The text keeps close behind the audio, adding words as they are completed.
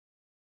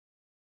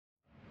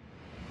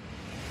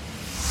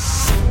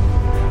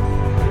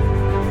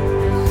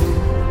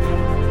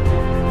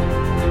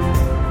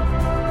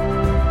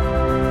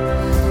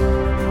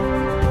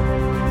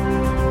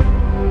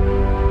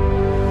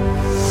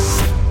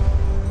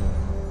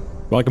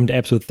Welcome to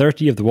episode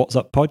 30 of the What's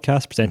Up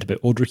podcast presented by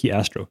Old Rookie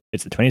Astro.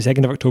 It's the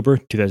 22nd of October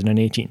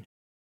 2018.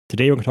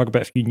 Today we're going to talk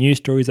about a few news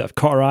stories that have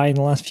caught our eye in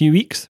the last few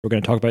weeks. We're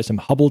going to talk about some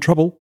Hubble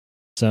trouble,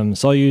 some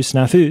Soyuz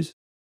snafus,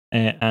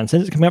 and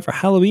since it's coming up for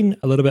Halloween,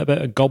 a little bit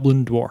about a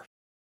goblin dwarf.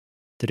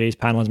 Today's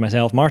panel is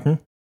myself, Martin.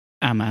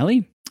 I'm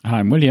Ali.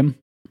 I'm William.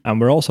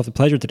 And we're also have the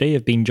pleasure today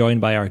of being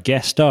joined by our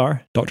guest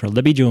star, Dr.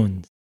 Libby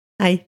Jones.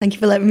 Hi, thank you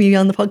for letting me be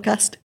on the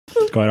podcast.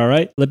 It's quite all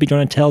right. Libby, do you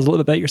want to tell us a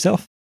little bit about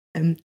yourself?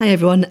 Hi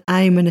everyone,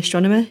 I'm an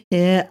astronomer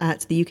here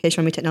at the UK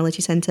Astronomy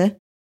Technology Centre,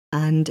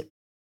 and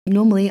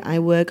normally I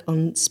work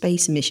on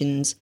space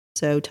missions,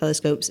 so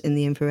telescopes in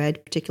the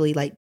infrared, particularly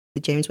like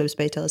the James Webb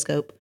Space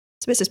Telescope,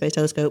 Spitzer Space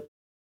Telescope,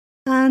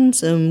 and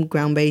some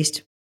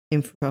ground-based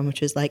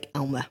interferometers like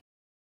ALMA.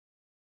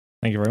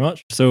 Thank you very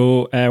much.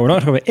 So we're not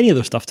talking about any of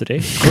those stuff today.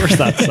 Of course,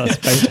 that's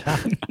bound to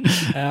happen.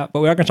 But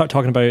we are going to start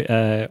talking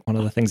about one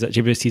of the things that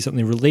JWST is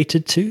something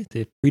related to,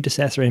 the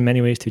predecessor in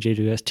many ways to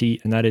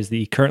JWST, and that is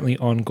the currently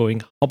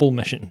ongoing Hubble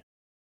mission.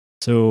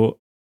 So,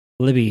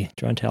 Libby,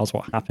 do you want to tell us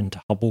what happened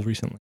to Hubble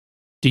recently?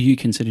 Do you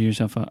consider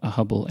yourself a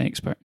Hubble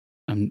expert?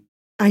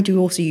 I do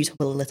also use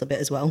Hubble a little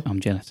bit as well. I'm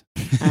jealous.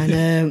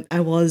 And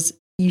I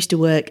used to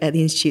work at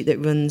the institute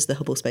that runs the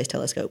Hubble Space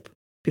Telescope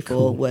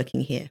before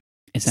working here.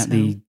 Is that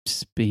the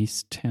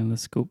Space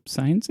Telescope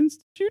Science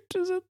Institute?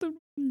 Is that the...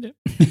 Yeah.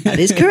 That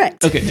is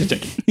correct. Okay, just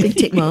checking. Big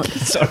tick mark.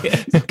 Sorry.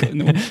 Okay,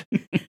 no.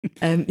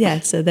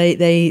 So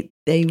they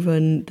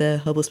run the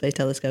Hubble Space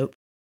Telescope,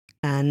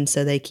 and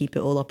so they keep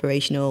it all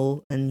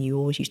operational, and you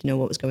always used to know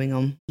what was going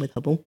on with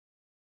Hubble.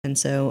 And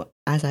so,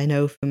 as I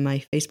know from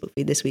my Facebook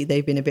feed this week,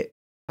 they've been a bit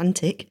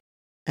frantic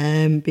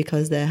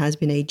because there has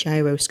been a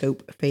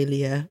gyroscope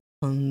failure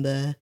on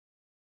the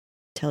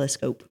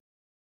telescope.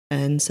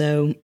 And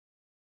so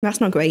that's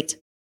not great.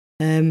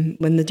 When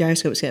the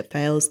gyroscopes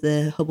fails,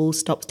 the Hubble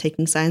stops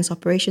taking science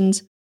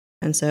operations.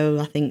 And so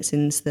I think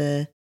since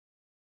the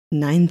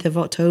 9th of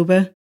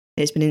October,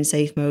 it's been in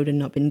safe mode and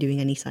not been doing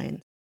any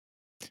science.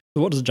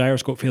 So what does a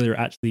gyroscope failure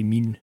actually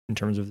mean in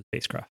terms of the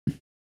spacecraft?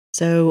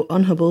 So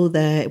on Hubble,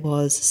 there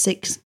was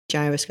 6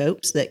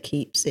 gyroscopes that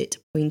keeps it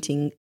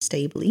pointing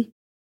stably.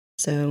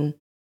 So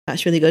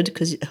that's really good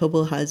because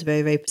Hubble has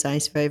very, very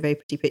precise, very, very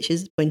pretty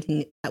pictures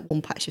pointing at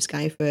one patch of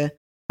sky for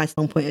quite a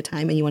long point of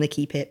time, and you want to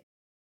keep it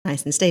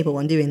nice and stable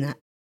when doing that.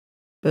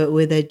 But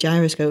with a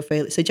gyroscope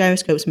failure, so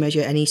gyroscopes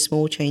measure any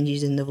small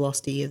changes in the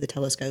velocity of the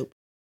telescope,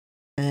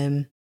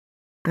 and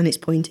its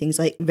pointing is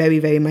like very,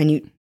 very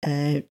minute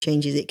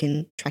changes. It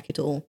can track it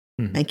all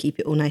and keep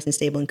it all nice and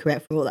stable and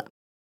correct for all that.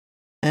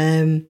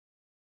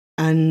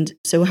 And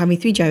so having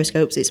 3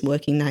 gyroscopes, it's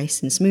working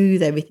nice and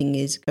smooth. Everything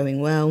is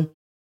going well.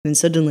 And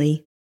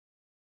suddenly,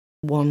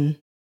 one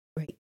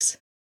breaks,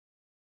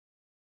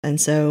 and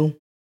so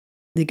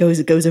it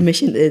goes a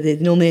mission.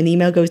 Normally, an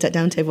email goes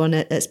down to everyone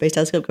at Space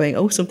Telescope going,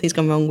 "Oh, something's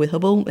gone wrong with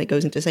Hubble." It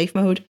goes into safe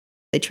mode.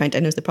 They try and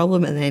diagnose the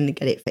problem and then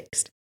get it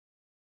fixed.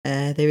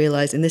 They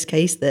realised in this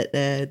case that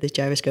the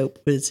gyroscope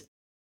was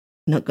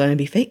not going to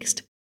be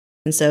fixed,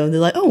 and so they're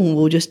like, "Oh,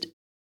 we'll just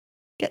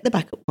get the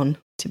backup one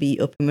to be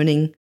up and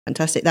running."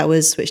 Fantastic. That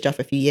was switched off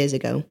a few years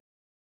ago,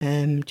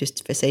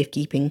 just for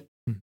safekeeping.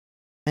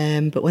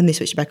 But when they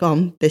switched it back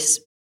on,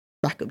 this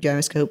backup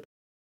gyroscope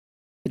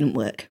didn't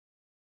work.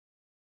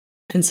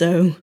 And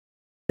so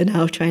they're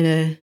now trying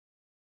to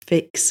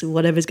fix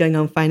whatever's going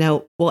on, find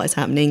out what is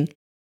happening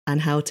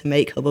and how to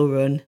make Hubble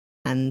run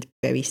and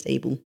very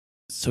stable.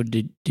 So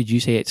did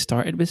you say it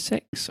started with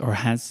 6 or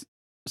has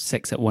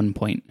 6 at one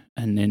point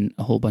and then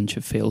a whole bunch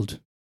have failed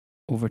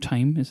over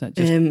time? Is that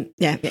just...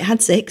 Yeah, it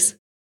had 6.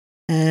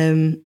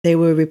 They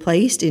were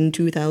replaced in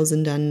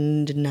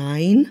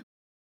 2009.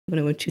 When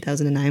it was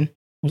 2009.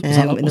 Was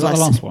that the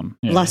last one?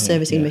 The last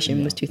servicing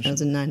mission was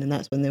 2009, and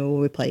that's when they were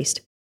all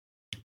replaced.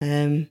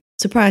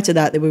 So prior to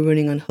that, they were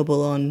running on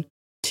Hubble on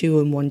 2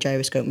 and 1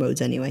 gyroscope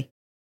modes anyway,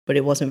 but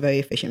it wasn't very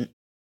efficient.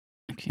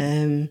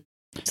 Okay.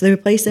 So they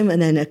replaced them,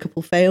 and then a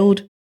couple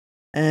failed.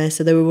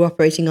 So they were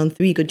operating on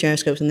 3 good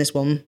gyroscopes and this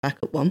one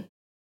backup one.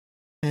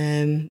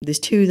 There's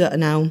 2 that are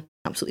now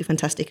absolutely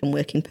fantastic and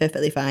working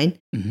perfectly fine,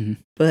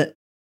 but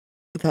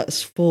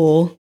that's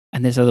 4.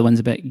 And this other one's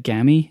a bit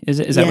gammy. Is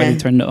that why they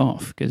turned it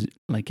off? Because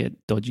like a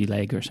dodgy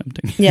leg or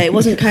something? Yeah, it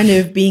wasn't kind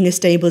of being as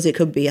stable as it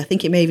could be. I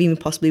think it may have even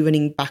possibly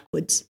running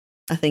backwards.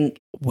 I think.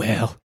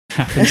 Well,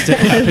 happens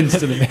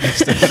to the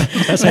best.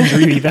 That sounds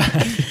really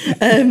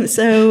bad.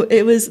 So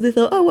it was. They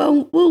thought, oh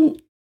well, we'll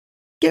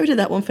get rid of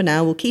that one for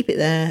now. We'll keep it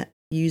there,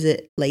 use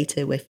it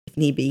later if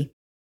need be,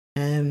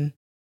 and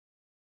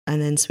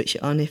then switch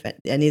it on if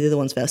any of the other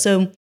ones fail.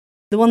 So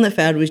the one that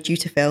failed was due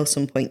to fail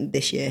some point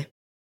this year.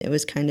 It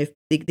was kind of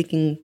they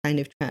can kind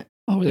of track.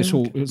 Oh,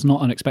 it's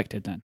not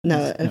unexpected then.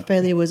 No, a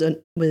failure was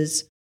on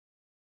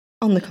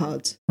the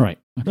cards. Right.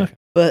 Okay.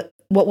 But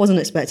what wasn't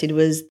expected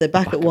was the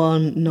backup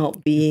one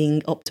not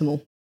being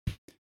optimal,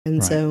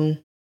 and so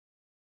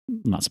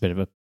that's a bit of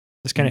a.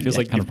 This kind of feels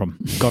like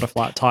you've got a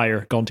flat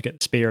tire, gone to get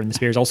the spare, and the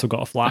spare's also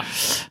got a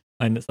flat,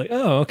 and it's like,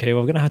 oh, okay,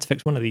 well, we're gonna have to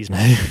fix one of these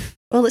now.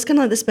 Well, it's kind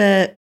of like the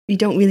spare. You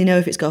don't really know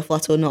if it's got a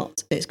flat or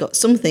not. It's got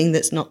something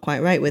that's not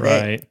quite right with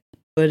it,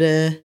 but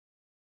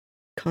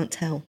Can't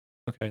tell.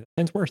 Okay, that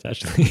sounds worse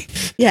actually.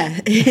 Yeah,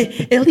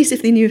 at least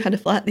if they knew you had a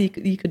flat,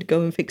 you could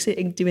go and fix it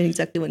and do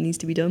exactly what needs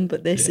to be done.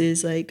 But this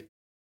is like,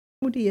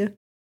 oh dear.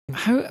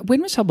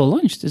 When was Hubble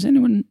launched? Does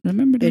anyone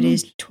remember? It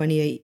is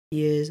 28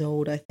 years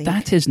old, I think.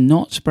 That is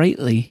not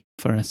sprightly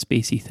for a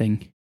spacey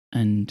thing,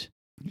 and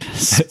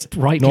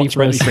sprightly not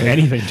sprightly for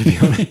anything, to be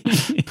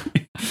honest.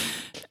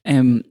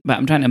 But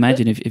I'm trying to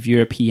imagine if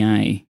you're a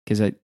PI, because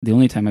the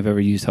only time I've ever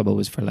used Hubble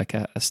was for like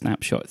a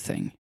snapshot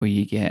thing where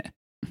you get.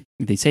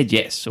 They said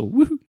yes, so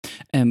woohoo.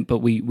 But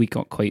we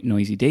got quite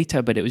noisy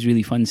data, but it was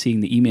really fun seeing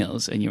the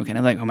emails, and you were kind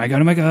of like, oh my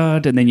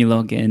god, and then you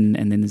log in,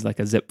 and then there's like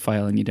a zip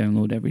file, and you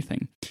download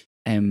everything.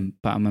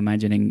 But I'm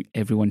imagining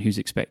everyone who's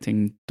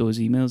expecting those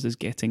emails is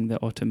getting the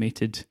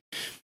automated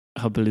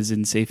Hubble is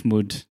in safe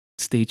mode,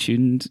 stay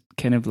tuned,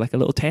 kind of like a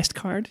little test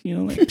card,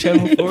 like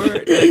Channel 4.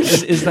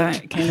 Is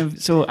that kind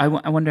of... So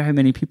I wonder how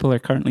many people are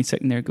currently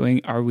sitting there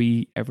going, are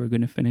we ever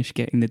going to finish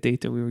getting the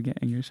data we were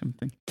getting or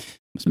something?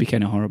 Must be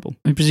kind of horrible.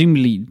 I mean,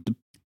 presumably,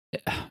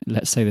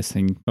 let's say this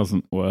thing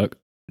doesn't work,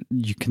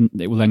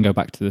 it will then go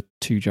back to the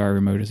 2 gyro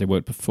mode as they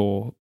worked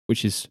before,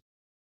 which is,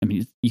 I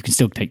mean, you can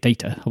still take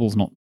data. Hubble's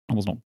not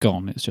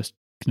gone. It's just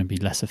going to be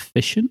less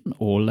efficient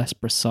or less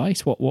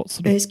precise. What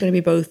sort of... It's going to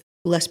be both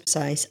less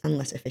precise and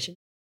less efficient.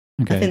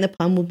 Okay. I think the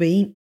plan will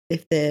be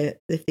if they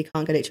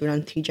can't get it to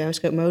run on 2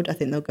 gyroscope mode, I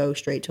think they'll go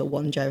straight to a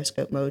 1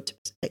 gyroscope mode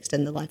to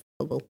extend the life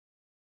of Hubble.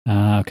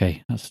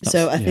 Okay. That's,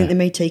 so I think they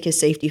may take a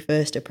safety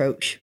first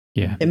approach.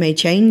 Yeah. It may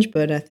change,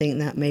 but I think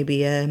that may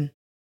be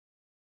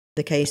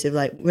the case of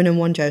like running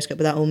 1 gyroscope,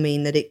 but that will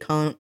mean that it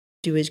can't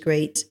do as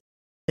great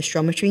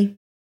astrometry.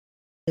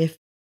 If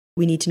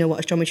we need to know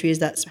what astrometry is,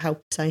 that's how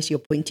precise your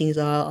pointings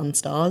are on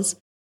stars,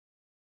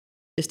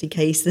 just in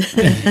case.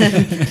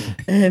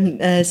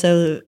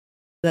 So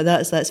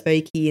that's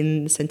very key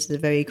in the centers of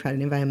very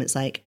crowded environments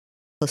like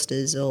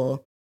clusters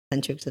or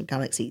centers of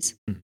galaxies.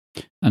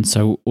 And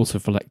so also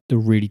for like the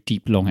really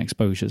deep, long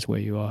exposures where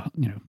you are,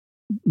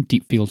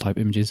 deep field type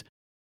images,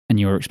 and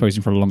you're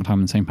exposing for a long time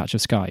in the same patch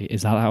of sky,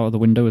 is that out of the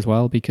window as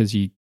well because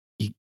you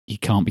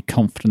can't be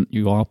confident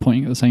you are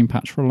pointing at the same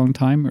patch for a long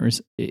time, or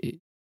is it...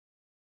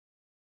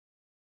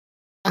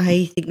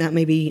 I think that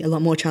may be a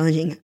lot more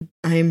challenging.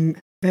 I'm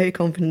very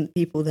confident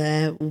people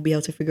there will be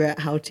able to figure out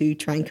how to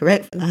try and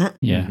correct for that.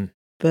 Yeah. Mm-hmm.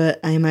 But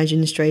I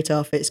imagine straight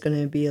off it's going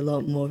to be a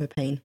lot more of a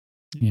pain.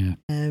 Yeah.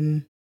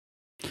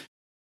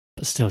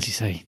 But still, as you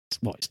say,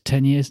 it's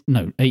 10 years?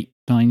 No, 8-9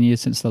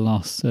 years since the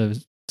last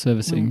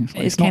servicing.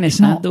 It's kind of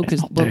sad though,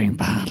 because doing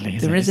badly.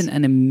 There isn't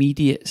an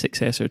immediate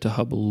successor to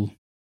Hubble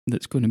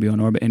that's going to be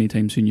on orbit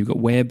anytime soon. You've got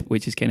Webb,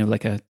 which is kind of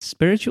like a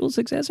spiritual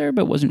successor,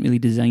 but wasn't really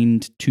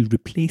designed to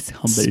replace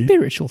Hubble.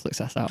 Spiritual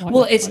successor.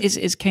 Well,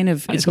 it's kind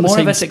of it's more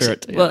of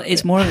a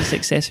it's more of a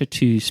successor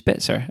to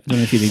Spitzer. I don't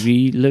know if you'd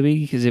agree, Louis,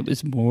 because it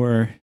was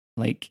more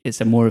like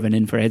it's more of an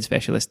infrared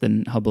specialist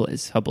than Hubble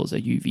is. Hubble's a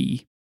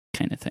UV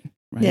kind of thing,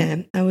 right? Yeah,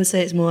 I would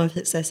say it's more of a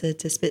successor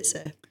to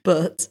Spitzer,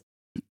 but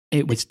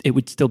it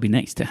would still be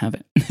nice to have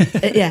it.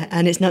 Yeah,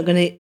 and it's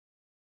going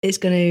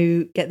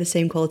to get the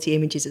same quality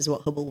images as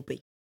what Hubble will be.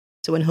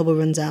 So when Hubble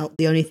runs out,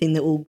 the only thing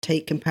that will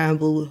take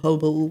comparable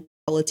Hubble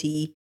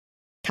quality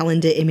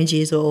calendar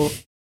images or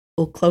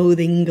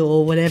clothing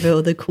or whatever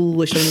other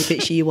cool shiny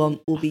picture you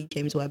want will be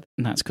James Webb.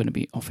 And that's going to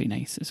be awfully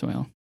nice as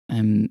well.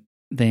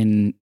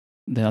 Then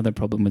the other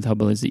problem with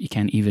Hubble is that you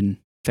can't even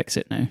fix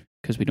it now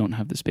because we don't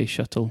have the space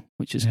shuttle,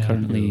 which is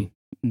currently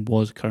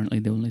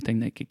the only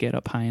thing that could get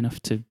up high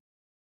enough to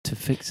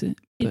fix it.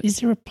 But is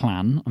there a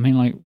plan? I mean,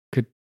 like,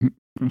 could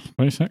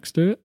SpaceX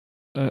do it?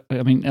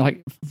 I mean,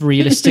 like,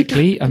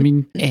 realistically, I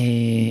mean,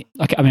 I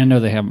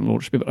know they haven't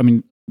launched, but I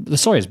mean, the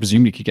Soyuz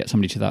presumably could get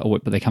somebody to that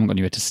orbit, but they haven't got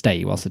anywhere to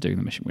stay whilst they're doing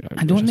the mission.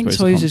 I don't think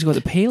Soyuz has got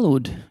the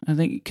payload. I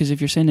think because if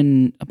you're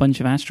sending a bunch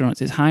of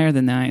astronauts, it's higher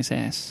than the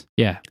ISS.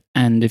 Yeah.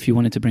 And if you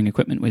wanted to bring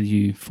equipment with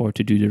you to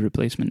do the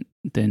replacement,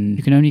 then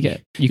you can only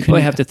get... You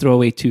probably have to throw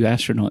away 2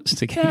 astronauts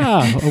to get...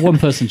 Yeah, a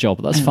one-person job,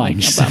 but that's fine.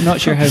 But I'm not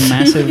sure how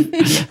massive...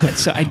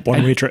 So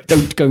One-way trip.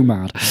 Don't go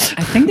mad.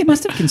 I think they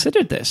must have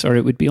considered this, or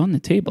it would be on the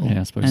table.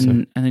 Yeah, I suppose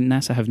so. I think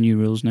NASA have new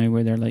rules now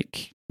where they're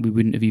like, we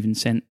wouldn't have even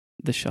sent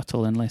the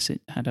shuttle unless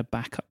it had a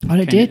backup. Oh,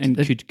 it did? And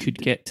could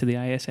get to the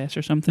ISS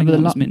or something. But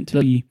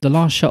the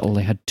last shuttle,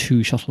 they had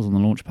 2 shuttles on the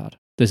launch pad.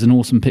 There's an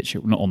awesome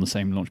picture, not on the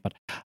same launch pad.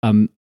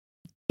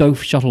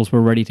 Both shuttles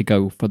were ready to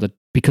go for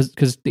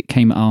because it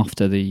came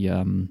after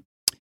the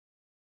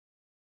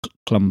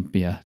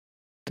Columbia.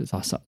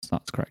 That's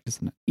correct,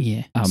 isn't it?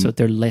 Yeah. So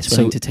they're less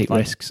willing to take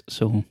risks.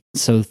 So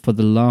for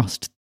the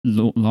last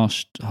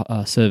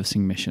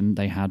servicing mission,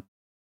 they had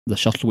the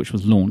shuttle which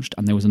was launched,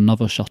 and there was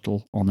another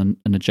shuttle on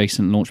an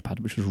adjacent launch pad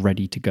which was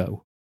ready to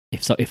go.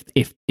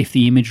 If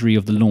the imagery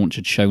of the launch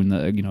had shown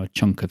that a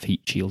chunk of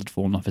heat shield had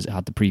fallen off as it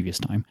had the previous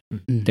time,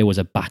 there was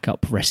a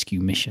backup rescue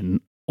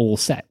mission all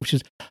set, which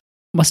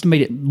must have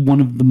made it one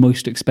of the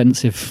most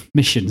expensive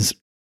missions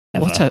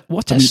ever.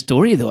 What a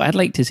story, though. I'd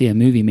like to see a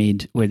movie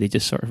made where they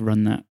just sort of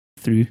run that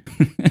through.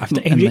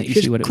 If you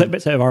just clip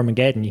bits out of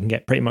Armageddon, you can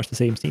get pretty much the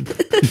same scene.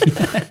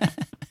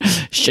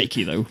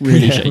 Shaky, though.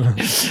 Really shaky.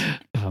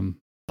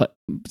 But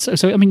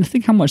So I mean,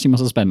 think how much he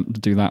must have spent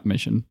to do that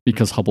mission,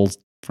 because Hubble's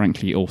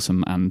frankly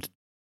awesome, and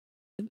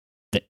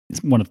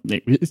it's one of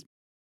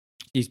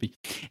excuse me.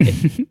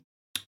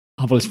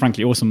 Hubble is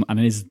frankly awesome, and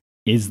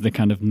is the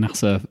kind of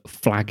NASA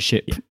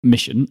flagship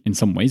mission in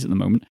some ways at the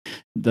moment,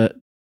 that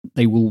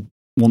they will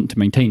want to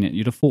maintain it.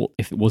 You'd have thought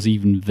if it was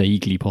even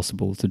vaguely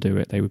possible to do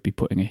it, they would be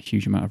putting a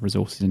huge amount of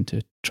resources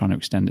into trying to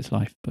extend its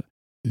life. But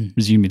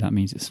presumably that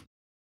means it's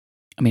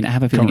I mean, I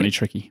have a feeling currently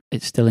tricky.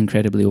 it's still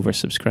incredibly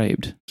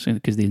oversubscribed, so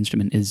because the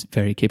instrument is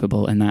very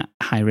capable, and that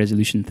high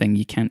resolution thing,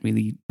 you can't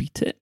really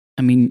beat it.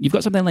 I mean, you've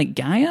got something like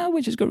Gaia,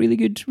 which has got really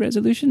good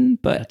resolution,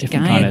 but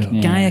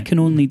Gaia can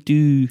only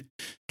do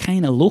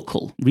kind of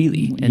local,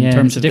 really, in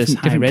terms of this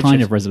high different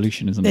kind of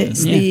resolution, isn't it?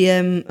 It's the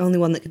only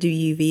one that could do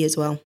UV as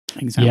well.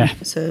 Exactly. Yeah,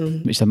 So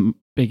which is a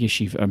big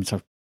issue.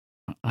 So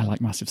I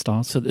like massive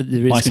stars. So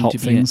there is Ice going hot to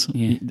be things.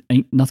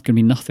 Ain't Nothing can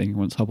be nothing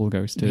once Hubble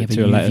goes We to have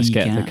a let us UV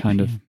get the gap,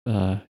 kind of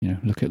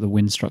look at the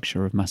wind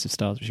structure of massive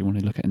stars, which you want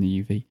to look at in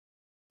the UV.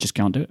 Just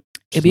can't do it.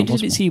 It'd be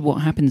interesting to see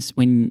what happens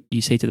when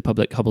you say to the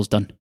public, Hubble's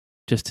done,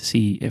 just to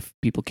see if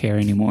people care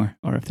anymore,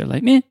 or if they're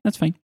like, meh, that's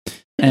fine,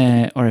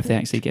 or if they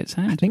actually get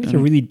sad. I think it's a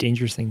really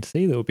dangerous thing to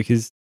say, though,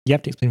 because you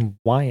have to explain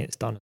why it's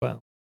done as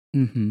well.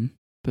 Mm-hmm.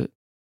 But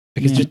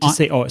Because just to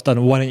say, oh, it's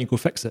done, why don't you go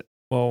fix it?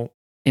 Well,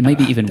 it might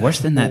be even worse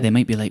than that. They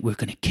might be like, we're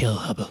going to kill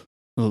Hubble.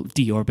 We'll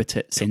deorbit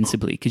it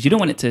sensibly, because you don't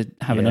want it to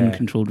have an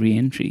uncontrolled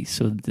re-entry.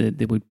 So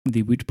they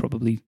would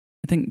probably.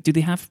 I think. Do they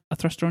have a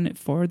thruster on it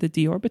for the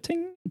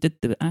deorbiting? Did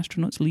the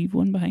astronauts leave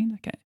one behind?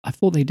 Okay. I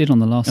thought they did on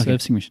the last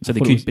servicing mission. So they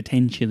could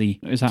potentially.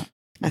 Is that?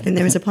 I think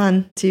there is a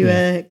plan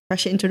to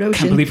crash it into an I ocean.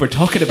 can't believe we're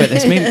talking about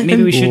this.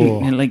 Maybe we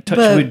shouldn't touch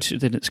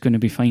wood that it's going to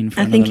be fine. For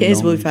I think it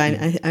is will will be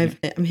fine.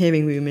 I'm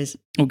hearing rumours.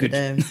 Oh, good.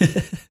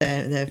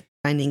 They're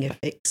finding a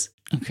fix.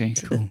 Okay,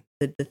 to cool.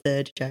 The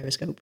third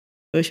gyroscope.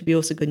 But it should be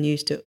also good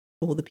news to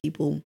all the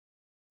people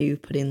who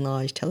put in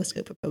large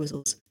telescope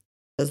proposals,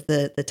 because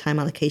the time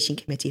allocation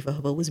committee for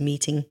Hubble was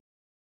meeting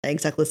at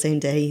exactly the same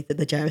day that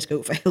the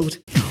gyroscope failed.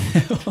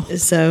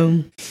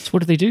 So what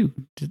did they do?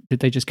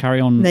 Did they just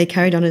carry on? They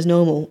carried on as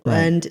normal. Right.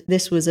 And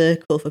this was a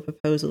call for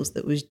proposals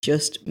that was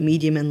just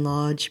medium and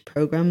large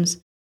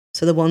programs.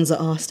 So the ones that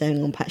are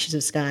staring on patches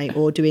of sky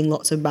or doing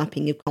lots of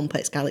mapping of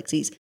complex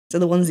galaxies. So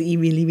the ones that you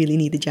really, really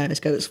need the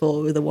gyroscopes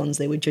for were the ones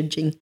they were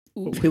judging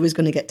who was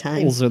going to get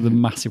time. Also, the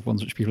massive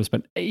ones which people have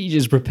spent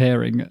ages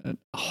preparing.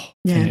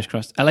 Fingers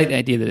crossed. I like the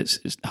idea that it's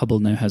Hubble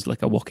now has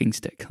like a walking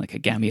stick, like a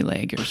gammy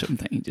leg or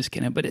something, just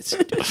kind of, but it's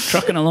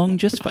trucking along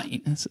just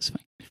fine. That's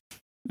fine.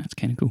 That's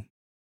kind of cool.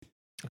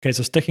 Okay,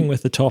 so sticking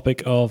with the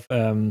topic of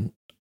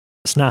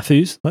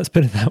snafus, let's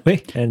put it that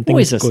way. And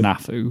What is a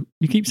snafu?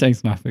 You keep saying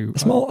snafu. A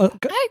small,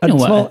 I know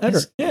what small it error.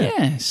 is.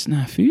 Yeah,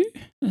 snafu.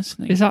 That's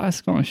like, Is that a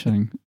Scottish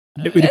thing?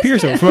 It would appear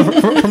so.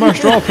 From our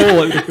straw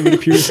poll, it would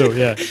appear so,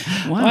 yeah.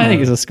 wow. I think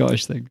it's a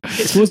Scottish thing.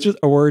 It's supposed to just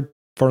a word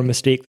for a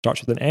mistake that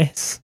starts with an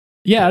S.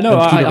 Yeah, no,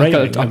 And keep it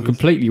right, I'm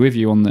completely with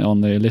you on the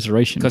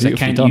alliteration. Because I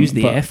Beautifully can't done, use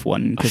the but- F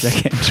one because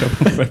I get in trouble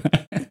for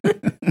that.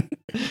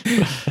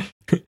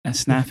 A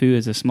snafu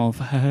is a small.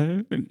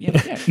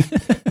 Yeah.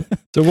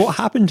 So what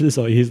happened to the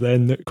Soyuz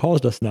then that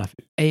caused a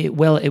snafu?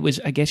 Well, it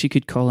was. I guess you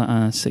could call it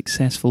a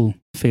successful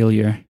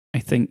failure. I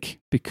think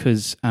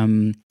because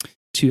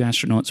 2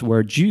 astronauts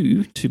were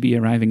due to be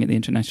arriving at the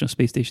International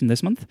Space Station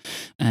this month,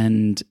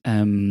 and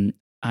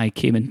I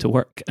came into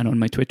work, and on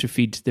my Twitter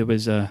feed there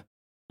was an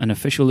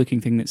official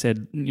looking thing that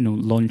said,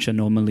 launch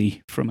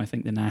anomaly from, I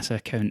think, the NASA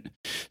account.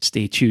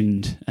 Stay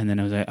tuned. And then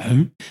I was like,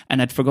 huh?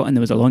 And I'd forgotten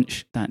there was a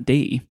launch that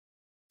day.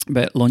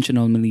 But launch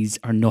anomalies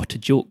are not a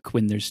joke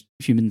when there's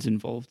humans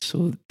involved.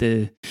 So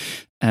the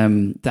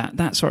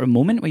that sort of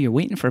moment where you're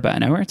waiting for about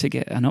an hour to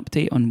get an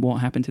update on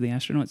what happened to the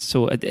astronauts.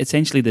 So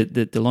essentially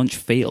the launch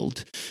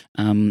failed,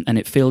 and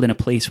it failed in a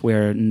place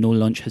where no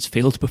launch has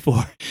failed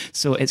before.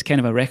 So it's kind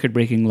of a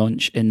record-breaking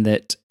launch in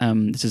that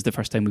this is the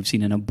first time we've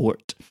seen an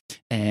abort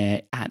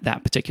at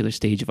that particular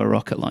stage of a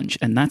rocket launch,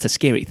 and that's a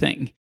scary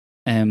thing.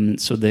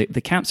 So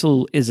the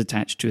capsule is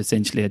attached to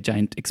essentially a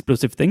giant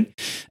explosive thing,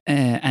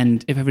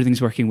 and if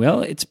everything's working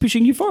well, it's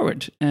pushing you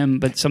forward.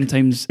 But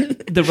sometimes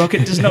the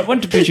rocket does not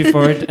want to push you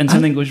forward, and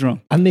something goes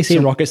wrong. And they say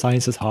rocket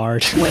science is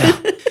hard.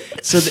 Well,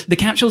 so the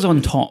capsule's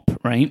on top,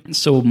 right?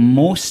 So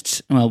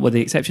with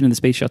the exception of the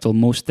space shuttle,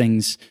 most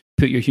things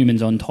put your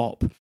humans on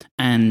top,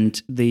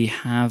 and they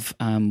have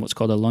what's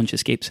called a launch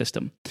escape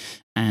system,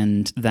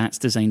 and that's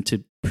designed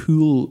to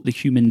pull the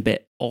human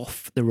bit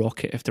off the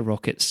rocket if the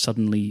rocket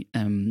suddenly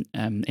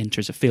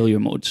enters a failure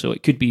mode. So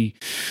it could be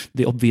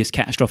the obvious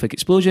catastrophic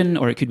explosion,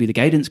 or it could be the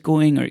guidance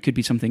going, or it could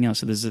be something else.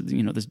 So there's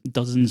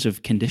dozens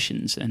of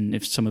conditions, and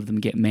if some of them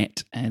get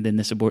met, then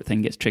this abort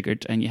thing gets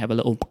triggered, and you have a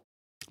little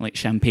like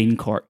champagne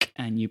cork,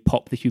 and you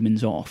pop the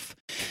humans off,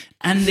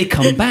 and they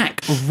come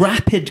back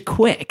rapid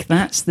quick.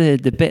 That's the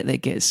bit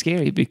that gets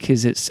scary,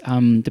 because it's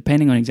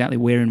depending on exactly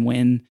where and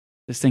when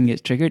this thing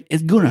gets triggered,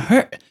 it's gonna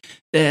hurt,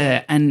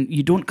 and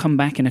you don't come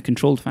back in a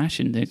controlled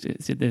fashion.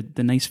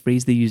 The nice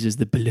phrase they use is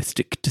the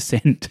ballistic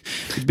descent,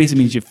 which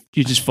basically means you're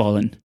just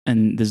fallen,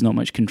 and there's not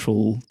much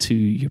control to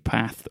your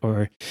path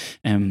or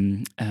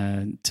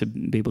to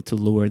be able to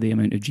lower the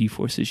amount of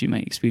G-forces you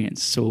might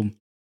experience. So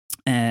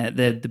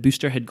the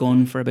booster had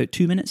gone for about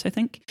 2 minutes, I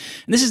think.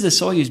 And this is the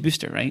Soyuz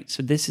booster, right?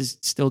 So this is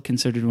still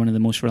considered one of the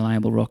most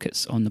reliable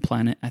rockets on the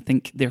planet. I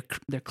think they're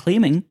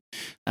claiming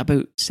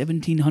about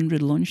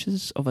 1,700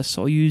 launches of a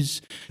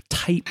Soyuz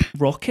type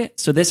rocket.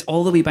 So this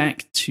all the way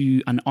back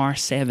to an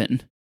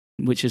R7,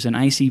 which is an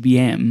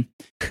ICBM.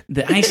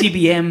 The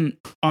ICBM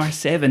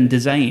R7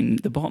 design,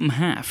 the bottom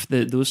half,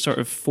 those sort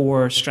of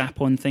 4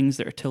 strap-on things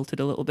that are tilted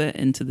a little bit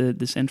into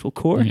the central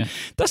core,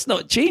 that's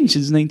not changed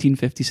since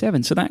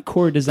 1957. So that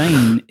core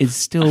design is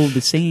still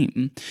the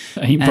same.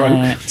 Ain't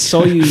broke.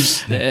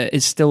 Soyuz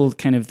is still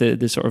kind of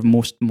the sort of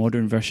most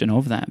modern version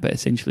of that, but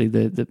essentially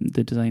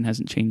the design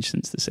hasn't changed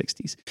since the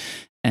 60s.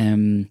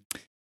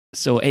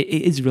 So it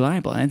is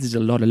reliable, and there's a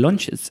lot of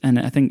launches, and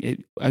I think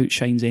it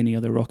outshines any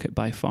other rocket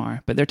by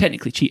far. But they're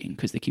technically cheating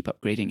because they keep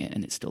upgrading it,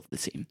 and it's still the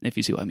same, if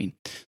you see what I mean.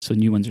 So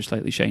new ones are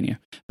slightly shinier.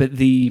 But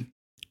the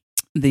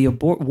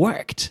abort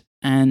worked,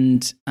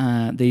 and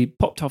they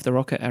popped off the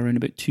rocket around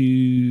about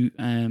 2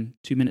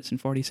 minutes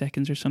and 40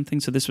 seconds or something.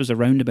 So this was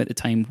around about the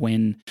time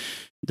when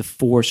the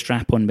 4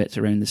 strap-on bits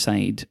around the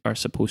side are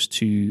supposed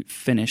to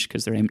finish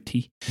because they're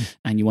empty,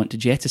 and you want to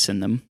jettison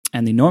them.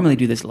 And they normally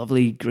do this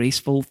lovely,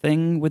 graceful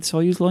thing with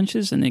Soyuz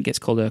launches, and it gets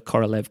called a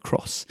Korolev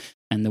cross.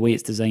 And the way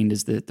it's designed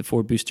is the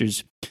 4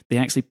 boosters, they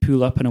actually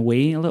pull up and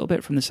away a little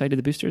bit from the side of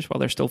the boosters while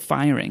they're still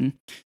firing.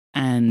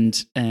 And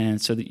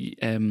so that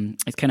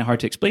it's kind of hard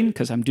to explain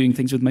because I'm doing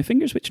things with my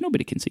fingers, which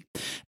nobody can see.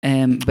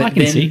 But I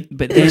can see.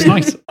 But then it's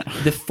nice.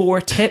 The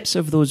 4 tips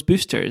of those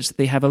boosters,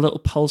 they have a little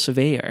pulse of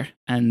air,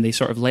 and they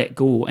sort of let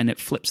go, and it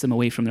flips them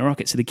away from the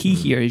rocket. So the key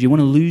here is you want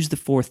to lose the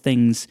 4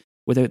 things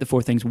without the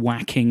 4 things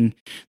whacking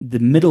the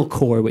middle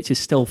core, which is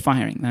still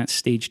firing. That's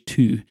stage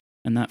 2.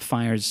 And that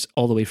fires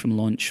all the way from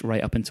launch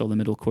right up until the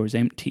middle core is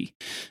empty.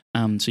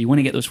 So you want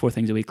to get those 4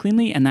 things away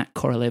cleanly, and that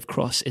Korolev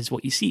cross is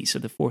what you see. So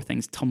the 4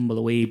 things tumble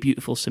away,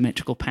 beautiful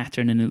symmetrical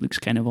pattern, and it looks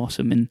kind of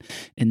awesome in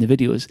the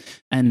videos.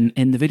 And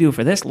in the video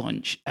for this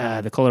launch,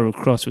 the Korolev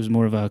cross was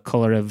more of a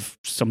color of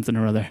something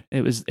or other.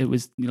 It was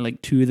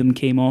like 2 of them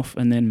came off,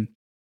 and then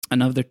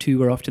another 2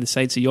 were off to the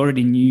side, so you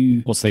already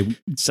knew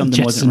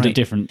something wasn't right. At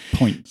different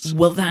points.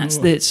 Well, that's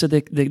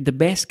the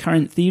best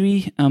current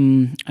theory.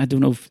 I don't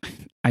know if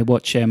I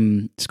watch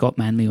Scott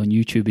Manley on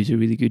YouTube. He's a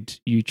really good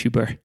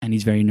YouTuber, and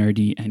he's very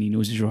nerdy, and he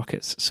knows his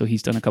rockets. So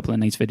he's done a couple of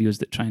nice videos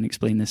that try and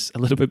explain this a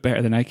little bit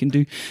better than I can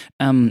do.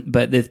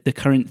 But the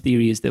current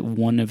theory is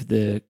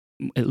that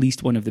at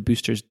least one of the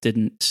boosters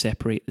didn't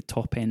separate the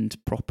top end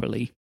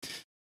properly.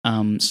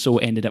 So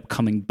it ended up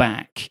coming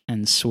back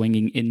and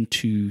swinging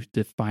into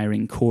the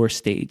firing core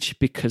stage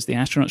because the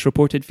astronauts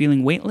reported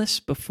feeling weightless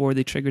before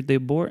they triggered the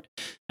abort.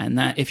 And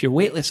that if you're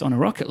weightless on a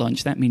rocket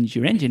launch, that means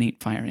your engine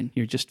ain't firing,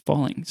 you're just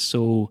falling.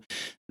 So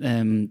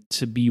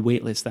to be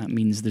weightless, that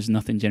means there's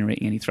nothing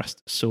generating any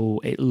thrust. So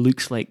it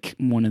looks like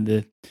one of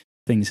the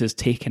things has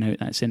taken out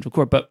that central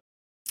core. But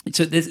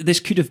so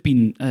this could have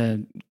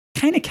been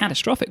kind of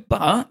catastrophic,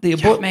 but the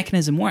abort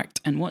mechanism worked.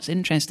 And what's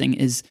interesting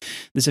is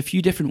there's a few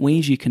different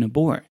ways you can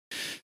abort.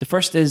 The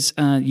first is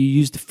you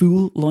use the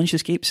full launch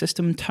escape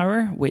system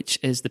tower, which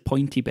is the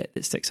pointy bit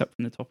that sticks up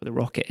from the top of the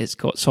rocket. It's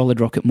got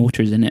solid rocket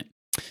motors in it.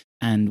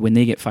 And when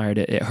they get fired,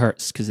 it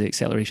hurts because the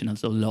acceleration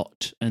is a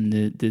lot. And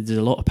there's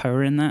a lot of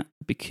power in that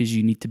because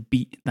you need to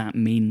beat that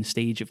main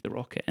stage of the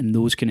rocket. And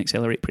those can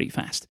accelerate pretty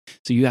fast.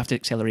 So you have to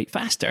accelerate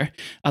faster.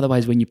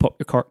 Otherwise, when you pop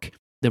your cork,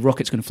 the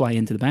rocket's going to fly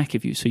into the back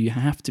of you, so you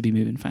have to be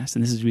moving fast,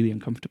 and this is really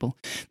uncomfortable.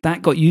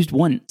 That got used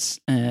once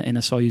in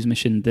a Soyuz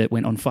mission that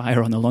went on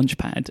fire on the launch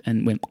pad,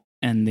 and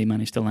they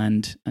managed to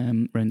land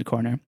around the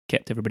corner,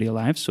 kept everybody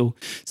alive, so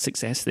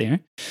success there.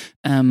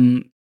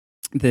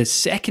 The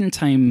second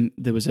time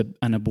there was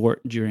an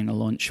abort during a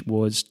launch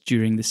was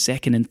during the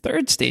 2nd and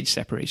 3rd stage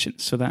separation,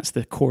 so that's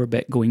the core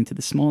bit going to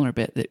the smaller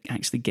bit that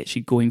actually gets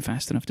you going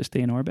fast enough to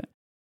stay in orbit.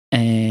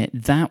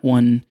 That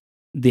one,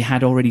 they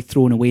had already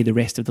thrown away the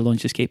rest of the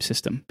launch escape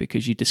system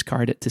because you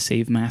discard it to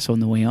save mass on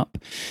the way up.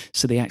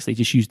 So they actually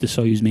just used the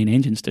Soyuz main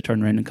engines to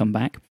turn around and come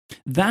back.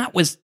 That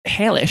was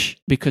hellish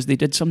because they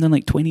did something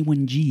like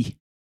 21G.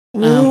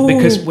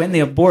 Because when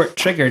the abort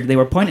triggered, they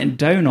were pointing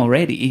down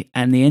already,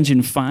 and the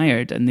engine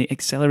fired and they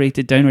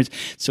accelerated downwards.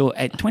 So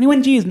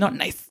 21G is not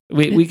nice.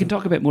 We can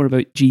talk a bit more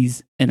about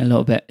G's in a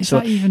little bit. Is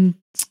that even?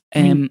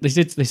 They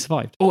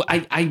survived. Oh,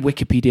 I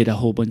Wikipedia'd a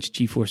whole bunch of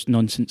G-force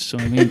nonsense, so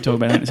I'm going to talk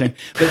about that in a second.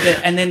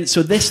 But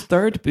so this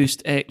third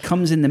boost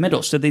comes in the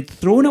middle. So they'd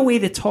thrown away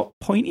the top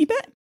pointy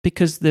bit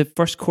because the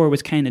first core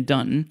was kind of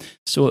done.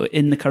 So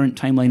in the current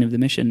timeline of the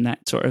mission,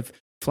 that sort of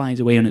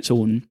flies away on its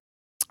own.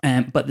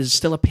 But there's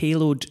still a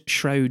payload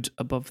shroud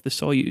above the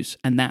Soyuz,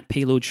 and that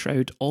payload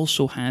shroud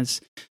also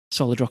has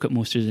solid rocket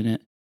motors in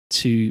it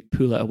to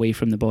pull it away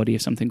from the body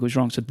if something goes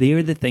wrong. So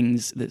they're the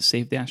things that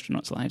save the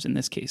astronauts' lives in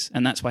this case,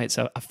 and that's why it's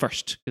a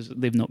first, because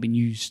they've not been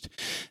used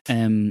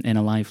in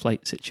a live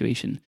flight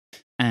situation.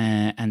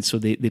 And so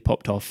they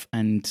popped off,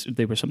 and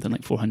they were something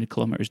like 400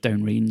 kilometers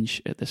downrange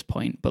at this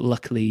point, but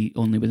luckily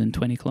only within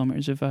 20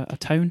 kilometers of a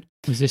town.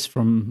 Was this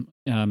from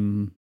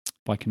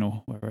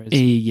Baikonur, wherever it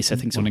is. Yes, I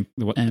think so.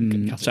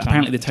 Kazakhstan. So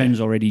apparently the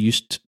town's already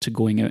used to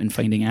going out and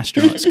finding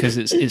astronauts because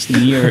it's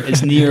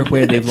near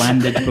where they've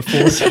landed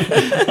before.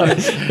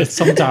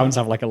 Some towns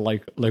have like a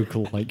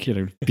local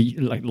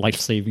life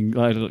saving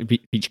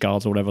beach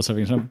guards or whatever.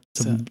 Some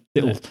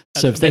little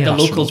service. The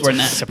locals weren't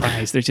that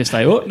surprised. They're just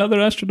like, oh, another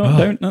astronaut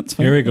down. That's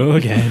fine. Here we go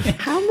again.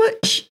 How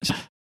much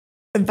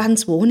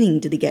advance warning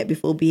did they get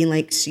before being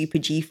like super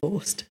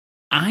G-forced?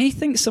 I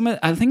think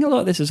a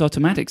lot of this is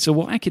automatic. So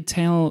what I could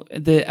tell,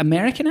 the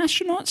American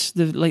astronauts,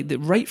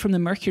 right from the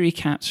Mercury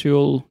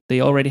capsule, they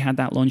already had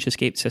that launch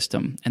escape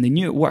system, and they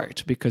knew it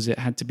worked because it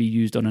had to be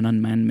used on an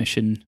unmanned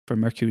mission for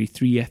Mercury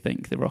 3. I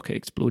think the rocket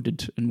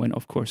exploded and went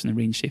off course, and the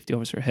range safety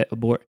officer hit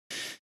abort.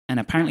 And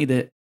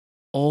apparently,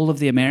 all of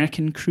the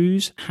American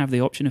crews have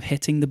the option of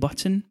hitting the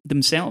button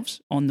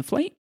themselves on the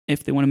flight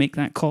if they want to make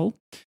that call.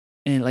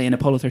 Like in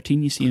Apollo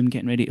 13, you see them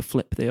getting ready to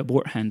flip the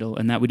abort handle,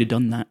 and that would have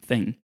done that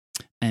thing.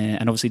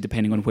 And obviously,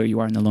 depending on where you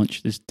are in the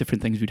launch, there's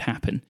different things would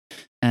happen.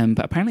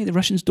 But apparently, the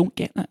Russians don't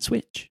get that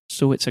switch.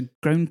 So it's a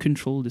ground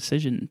control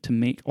decision to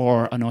make,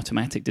 or an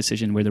automatic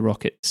decision where the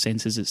rocket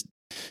senses it's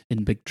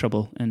in big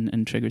trouble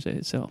and triggers it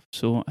itself.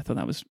 So I thought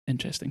that was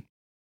interesting.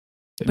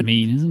 But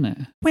mean, isn't it?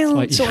 Well,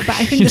 but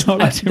I think it's not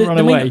like to run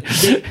away.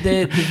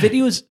 The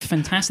video is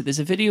fantastic. There's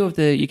a video of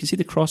you can see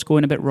the cross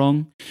going a bit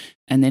wrong,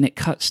 and then it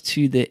cuts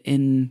to the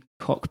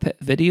in-cockpit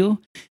video,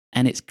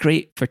 and it's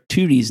great for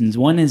two reasons.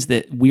 One is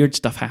that weird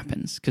stuff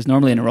happens, because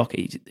normally in a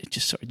rocket, they're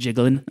just sort of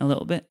jiggling a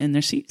little bit in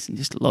their seats, and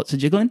just lots of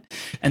jiggling,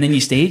 and then you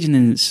stage, and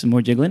then some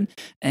more jiggling.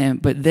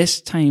 But this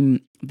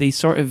time, they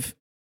sort of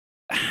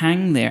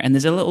hang there, and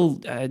there's a little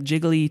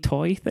jiggly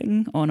toy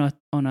thing on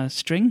a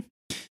string.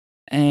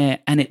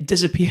 And it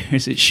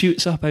disappears. It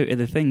shoots up out of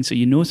the thing, so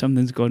you know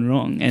something's gone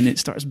wrong, and it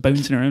starts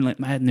bouncing around like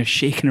mad, and they're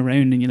shaking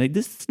around, and you're like,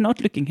 this is not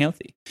looking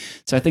healthy.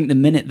 So I think the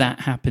minute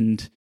that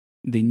happened,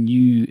 they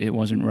knew it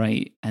wasn't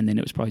right, and then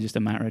it was probably just a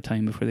matter of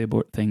time before the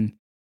abort thing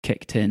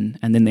kicked in,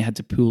 and then they had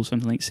to pull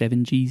something like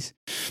 7 Gs,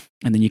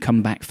 and then you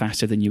come back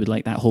faster than you would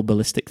like. That whole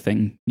ballistic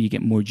thing, you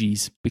get more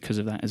Gs because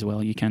of that as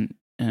well. You can't,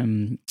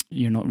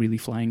 you're not really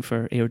flying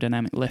for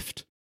aerodynamic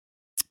lift.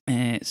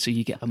 So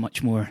you get a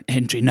much more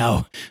entry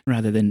now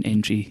rather than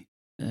entry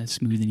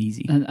smooth and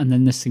easy. And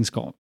then this thing's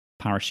got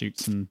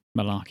parachutes and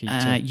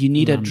malarkey. You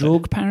need a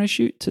drogue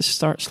parachute to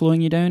start slowing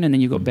you down, and then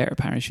you've got better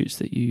parachutes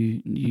that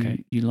you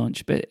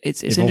launch. But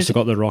it's You've also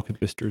got the rocket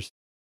boosters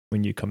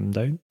when you come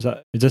down.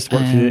 Does this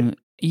work for you?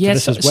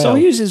 Yes, as well?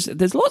 Soyuz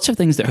there's lots of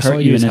things that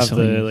hurt you in a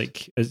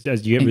Soyuz.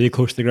 As you get really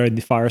close to the ground,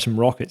 they fire some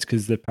rockets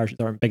because the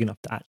parachutes aren't big enough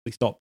to actually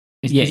stop.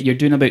 Yeah, you're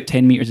doing about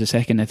 10 meters a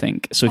second, I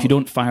think. So if you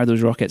don't fire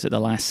those rockets at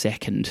the last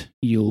second,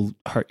 you'll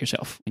hurt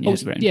yourself when you hit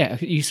the ground. Yeah,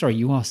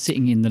 you are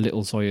sitting in the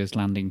little Soyuz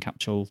landing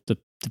capsule, the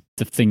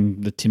thing,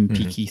 the Tim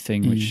Peake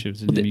thing, which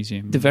was in the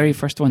museum. The very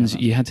first ones,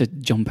 you had to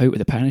jump out with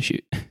a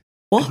parachute.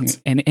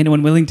 What?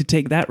 Anyone willing to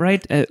take that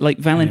ride? Like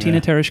Valentina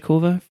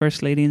Tereshkova,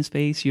 First Lady in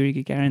Space, Yuri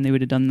Gagarin, they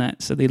would have done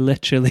that. So they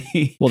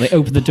literally they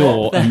open the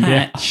door and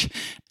hatch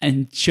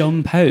and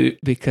jump out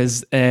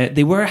because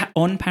they were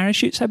on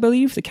parachutes, I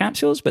believe, the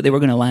capsules, but they were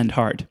going to land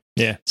hard.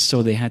 Yeah.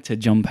 So they had to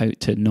jump out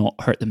to not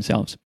hurt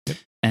themselves.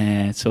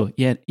 Yep. So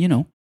yeah,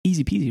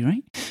 easy peasy,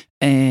 right?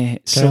 Can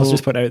I also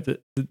just point out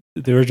that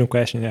the original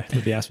question that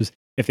they asked was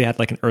if they had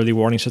like an early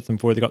warning system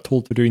before they got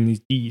told they're doing these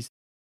Gs.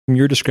 From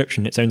your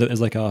description, it sounds like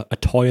there's like a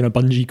toy on a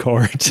bungee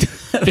cord.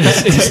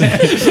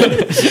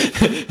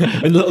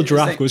 And the little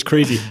giraffe goes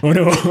crazy. Oh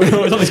no,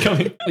 something's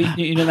coming.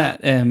 You know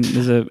that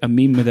there's a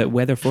meme with a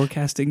weather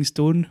forecasting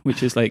stone,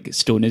 which is like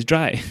stone is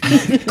dry,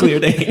 clear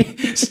day.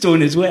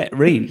 Stone is wet,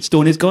 rain.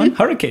 Stone is gone,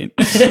 hurricane.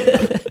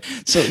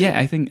 So yeah,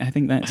 I think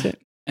that's it.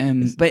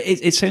 But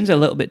it sounds a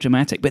little bit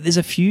dramatic. But there's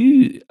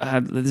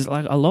there's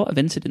like a lot of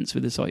incidents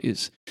with the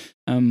Soyuz.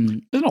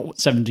 There's not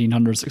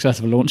 1,700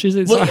 successful launches.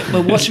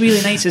 Well, what's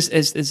really nice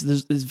is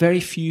there's very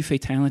few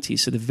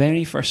fatalities. So the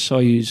very first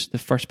Soyuz, the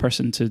first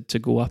person to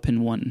go up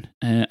in one,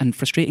 and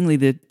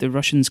frustratingly, the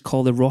Russians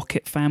call the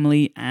rocket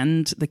family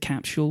and the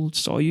capsule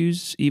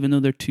Soyuz, even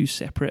though they're two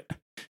separate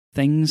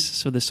things.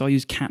 So the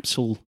Soyuz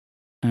capsule.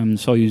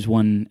 Soyuz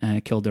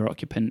 1 killed their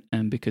occupant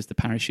because the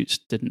parachutes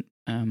didn't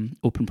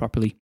open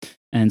properly,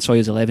 and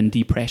Soyuz 11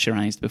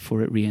 depressurized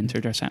before it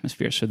re-entered Earth's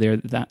atmosphere. So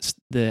that's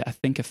I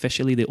think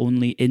officially the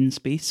only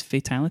in-space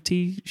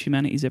fatality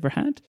humanity's ever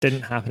had.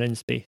 Didn't happen in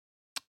space,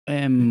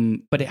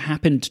 but it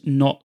happened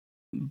not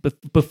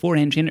before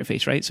entry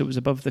interface, right? So it was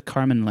above the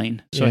Kármán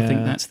line. So I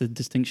think that's the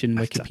distinction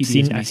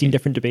Wikipedia. I've seen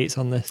different debates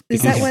on this.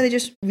 Is that where they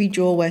just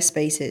redraw where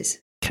space is?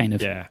 Kind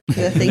of. Yeah.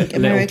 I think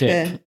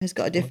America has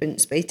got a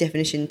different space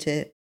definition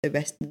to the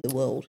rest of the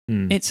world.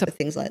 It's for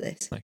things like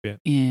this.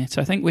 Yeah.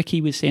 So I think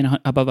Wiki was saying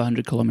above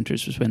 100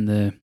 kilometers was when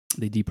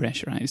they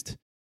depressurized.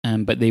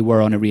 But they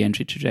were on a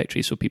re-entry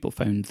trajectory, so people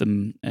found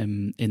them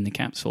in the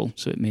capsule,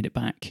 so it made it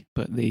back.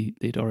 But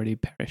they'd already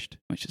perished,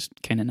 which is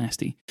kind of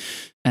nasty.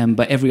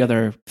 But every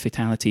other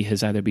fatality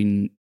has either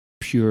been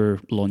pure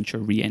launch or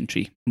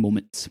re-entry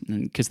moments,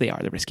 because they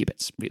are the risky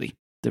bits, really,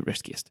 the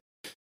riskiest.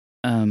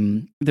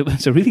 There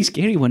was a really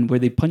scary one where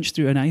they punched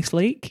through an ice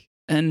lake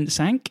and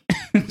sank.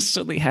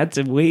 So they had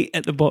to wait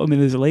at the bottom of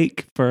this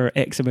lake for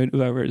X amount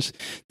of hours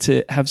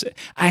to have.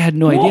 I had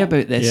no idea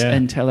about this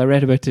until I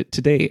read about it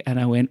today, and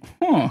I went,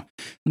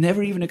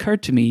 never even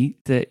occurred to me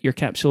that your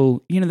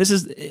capsule, this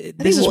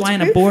is why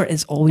an abort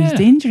is always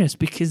dangerous,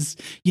 because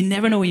you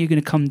never know when you're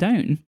going to come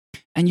down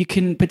and you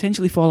can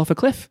potentially fall off a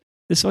cliff.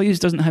 The Soyuz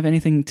doesn't have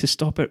anything to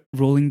stop it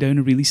rolling down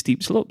a really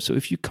steep slope. So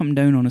if you come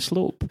down on a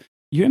slope,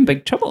 you're in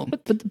big trouble.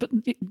 But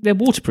they're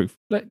waterproof.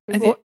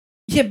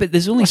 Yeah, but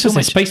there's only so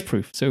much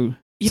space-proof. So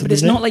but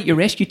it's not like your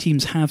rescue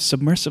teams have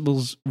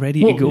submersibles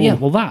ready to go. Yeah,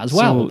 well, that as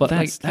well. So but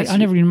I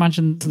never even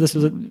imagined.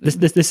 So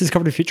this is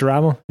covered in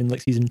Futurama in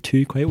like season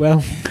 2 quite well,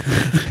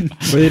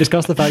 where they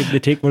discuss the fact that they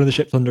take one of the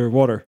ships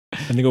underwater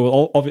and they go,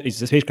 well, obviously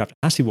it's a spacecraft, it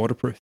has to be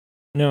waterproof.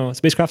 No,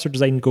 spacecrafts are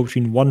designed to go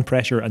between 1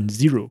 pressure and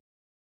 0,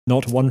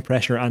 not 1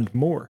 pressure and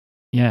more.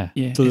 Yeah.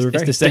 So there are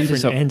very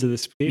different ends of the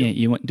scale. Yeah,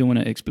 you don't want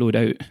to explode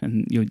out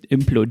and you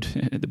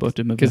implode at the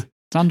bottom of it. Because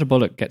Sandra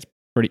Bullock gets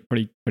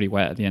pretty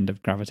wet at the end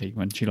of Gravity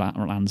when she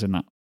lands in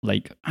that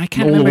lake. I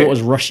can't remember. All the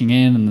water's rushing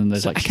in, and then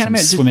there's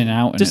swimming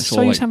out, and does it's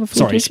all like. Have a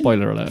sorry,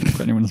 spoiler alert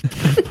if anyone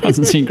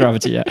hasn't seen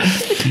Gravity yet.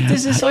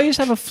 Does the Soyuz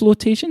have a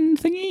flotation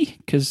thingy?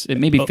 Because it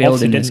maybe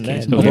failed in this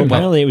case.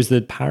 Apparently, it was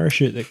the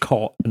parachute that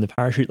caught, and the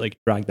parachute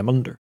dragged them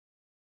under.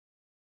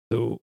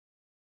 So.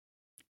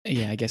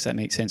 Yeah, I guess that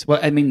makes sense. Well,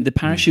 I mean, the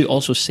parachute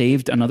also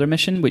saved another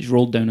mission, which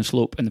rolled down a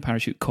slope, and the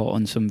parachute caught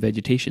on some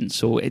vegetation.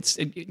 So it's,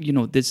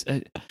 this.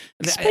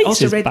 I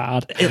also read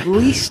bad. At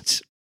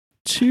least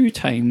 2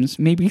 times,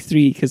 maybe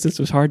 3, because this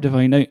was hard to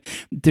find out.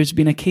 There's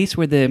been a case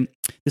where the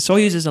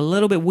Soyuz is a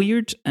little bit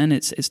weird, and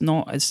it's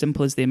not as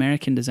simple as the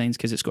American designs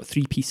because it's got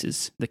 3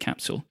 pieces, the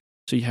capsule.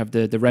 So you have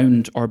the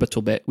round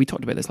orbital bit. We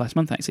talked about this last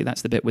month, actually.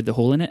 That's the bit with the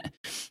hole in it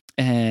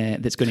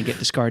that's going to get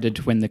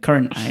discarded when the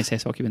current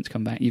ISS occupants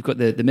come back. You've got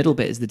the middle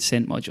bit is the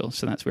descent module,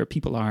 so that's where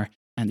people are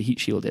and the heat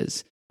shield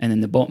is. And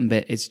then the bottom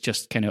bit is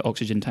just kind of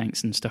oxygen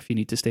tanks and stuff you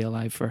need to stay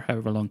alive for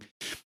however long.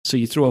 So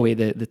you throw away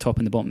the top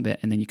and the bottom bit,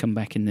 and then you come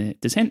back in the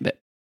descent bit.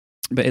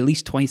 But at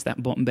least twice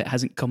that bottom bit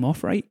hasn't come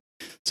off right.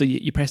 So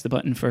you press the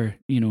button for,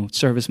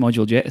 service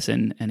module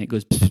jettison, and it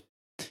goes...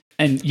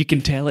 And you can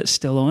tell it's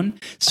still on.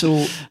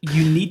 So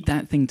you need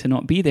that thing to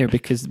not be there,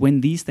 because when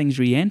these things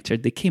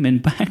re-entered, they came in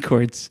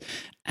backwards.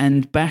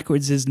 And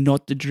backwards is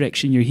not the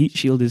direction your heat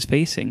shield is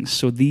facing.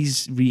 So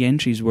these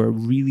re-entries were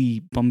really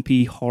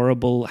bumpy,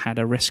 horrible, had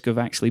a risk of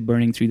actually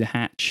burning through the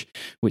hatch,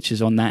 which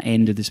is on that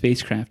end of the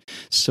spacecraft.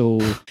 So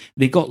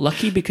they got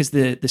lucky because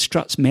the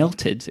struts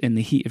melted in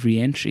the heat of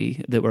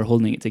re-entry that were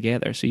holding it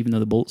together. So even though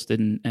the bolts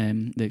didn't,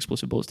 the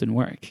explosive bolts didn't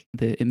work,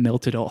 it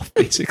melted off,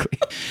 basically.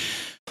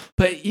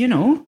 But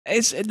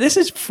this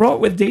is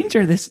fraught with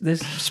danger.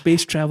 This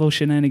space travel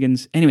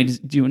shenanigans. Anyway,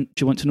 do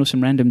you want to know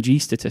some random G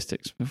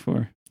statistics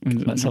before?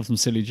 Let's have some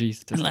silly G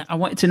statistics. I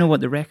wanted to know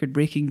what the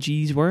record-breaking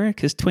Gs were,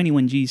 because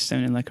 21 Gs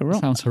sounded like a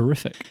rock. Sounds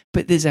horrific.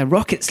 But there's a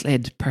rocket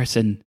sled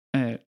person.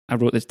 I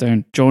wrote this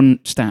down. John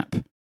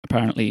Stapp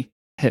apparently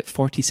hit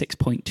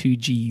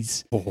 46.2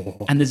 Gs.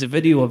 Oh. And there's a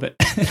video of it.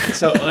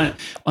 So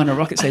on a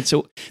rocket sled.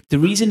 So the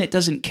reason it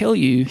doesn't kill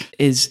you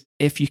is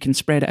if you can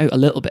spread it out a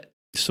little bit.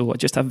 So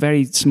just a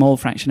very small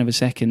fraction of a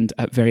second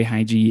at very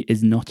high G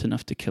is not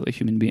enough to kill a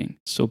human being.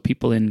 So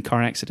people in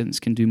car accidents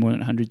can do more than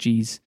 100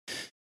 Gs.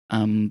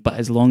 But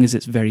as long as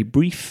it's very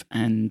brief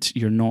and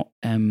you're not...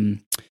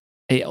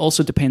 it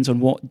also depends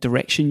on what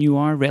direction you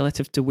are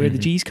relative to where the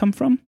Gs come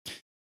from.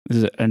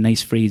 There's a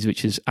nice phrase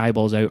which is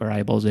eyeballs out or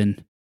eyeballs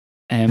in.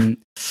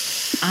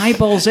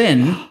 Eyeballs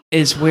in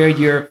is where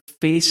you're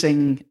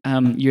facing,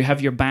 you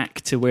have your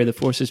back to where the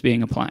force is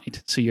being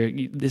applied. So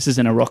this is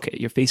in a rocket.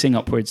 You're facing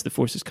upwards, the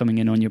force is coming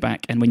in on your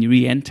back. And when you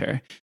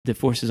re-enter, the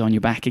force is on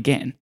your back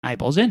again.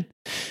 Eyeballs in.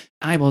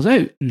 Eyeballs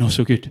out, not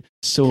so good.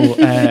 So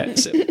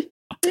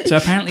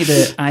apparently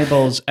the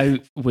eyeballs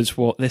out was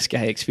what this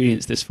guy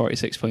experienced, this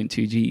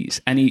 46.2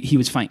 Gs. And he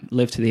was fine,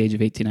 lived to the age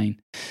of 89.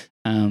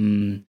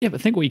 Yeah,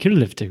 but think what you could have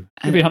lived to.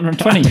 Maybe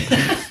 120.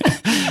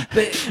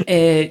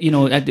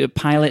 But,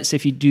 pilots,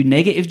 if you do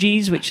negative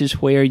Gs, which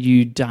is where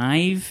you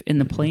dive in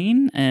the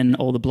plane and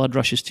all the blood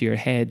rushes to your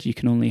head, you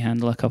can only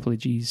handle a couple of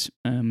Gs,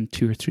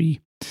 2 or 3,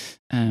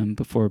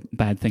 before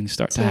bad things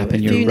start to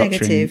happen. You're rupturing.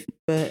 Negative,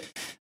 but...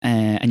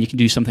 and you can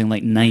do something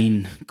like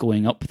 9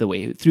 going up the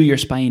way. Through your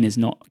spine is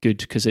not good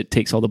because it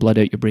takes all the blood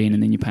out your brain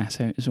and then you pass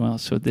out as well.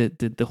 So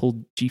the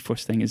whole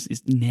G-force thing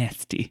is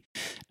nasty.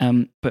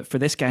 But for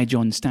this guy,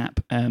 John Stapp,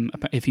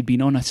 if he'd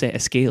been on a set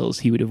of scales,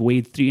 he would have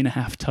weighed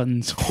 3.5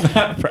 tons for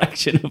that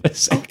fraction of a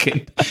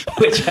second,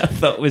 which I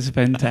thought was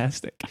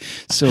fantastic.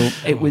 So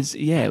it was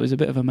a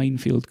bit of a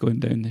minefield going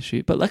down the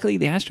chute. But luckily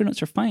the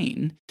astronauts are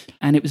fine,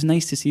 and it was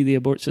nice to see the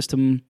abort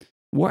system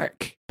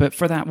work. But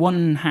for that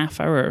 1.5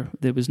 hour,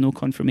 there was no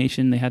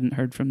confirmation. They hadn't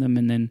heard from them,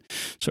 and then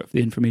sort of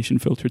the information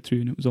filtered through,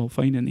 and it was all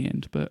fine in the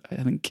end. But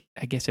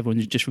I guess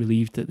everyone's just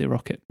relieved that the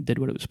rocket did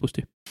what it was supposed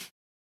to.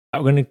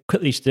 I'm going to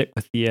quickly stick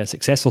with the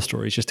successful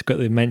stories, just to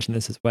quickly mention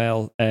this as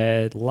well.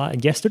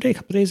 Yesterday, a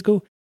couple of days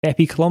ago,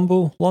 Bepi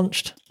Colombo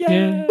launched.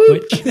 Yeah.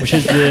 Which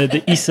is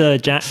the ESA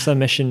JAXA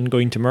mission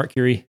going to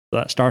Mercury. So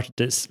that started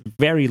this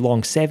very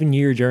long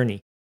 7-year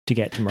journey to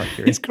get to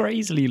Mercury. It's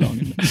crazily long.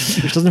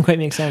 Which doesn't quite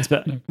make sense,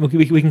 but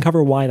we can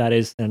cover why that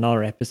is in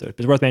another episode. But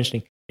it's worth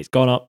mentioning. It's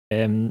gone up.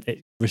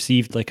 It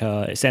received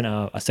it sent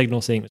a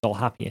signal saying it was all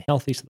happy and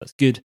healthy, so that's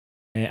good.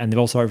 And they've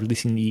also started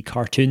releasing the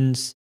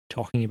cartoons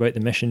talking about the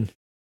mission.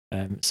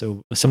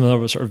 So some of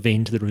them are sort of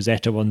vain to the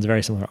Rosetta ones,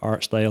 very similar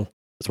art style.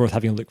 It's worth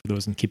having a look for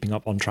those and keeping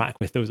up on track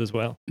with those as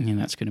well. Yeah,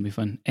 that's going to be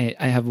fun.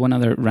 I have one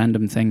other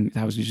random thing.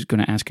 I was just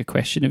going to ask a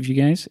question of you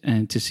guys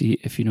to see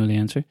if you know the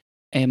answer.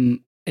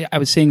 I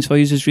was saying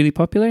Soyuz is really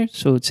popular,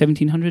 so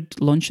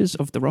 1,700 launches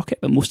of the rocket,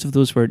 but most of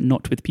those were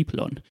not with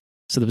people on.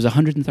 So there was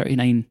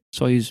 139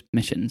 Soyuz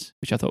missions,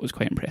 which I thought was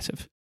quite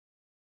impressive.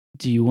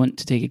 Do you want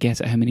to take a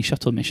guess at how many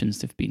shuttle missions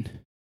there've been?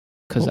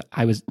 Because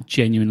I was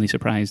genuinely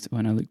surprised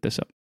when I looked this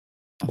up.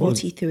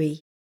 43.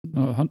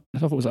 I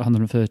thought it was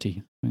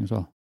 130 as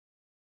well.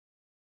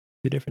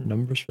 2 different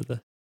numbers for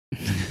the...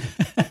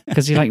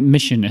 Because you like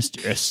mission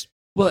is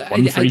Well,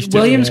 one for each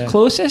William's different-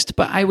 closest,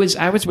 but I was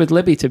with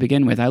Libby to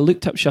begin with. I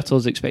looked up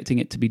shuttles expecting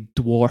it to be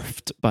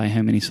dwarfed by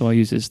how many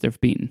Soyuzes there've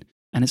been.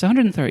 And it's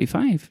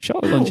 135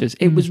 shuttle launches.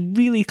 It was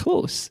really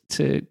close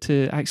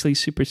to actually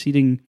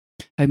superseding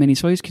how many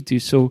Soyuz could do.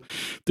 So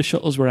the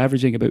shuttles were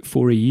averaging about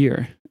 4 a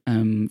year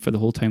for the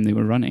whole time they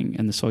were running,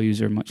 and the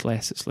Soyuz are much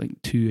less. It's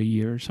like 2 a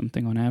year or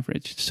something on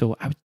average. So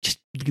I was just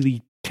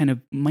really kind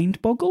of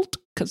mind-boggled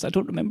because I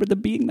don't remember there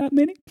being that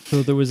many.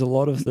 So there was a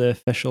lot of the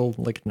official,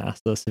 like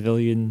NASA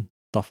civilian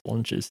stuff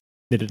launches.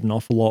 They did an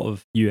awful lot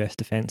of US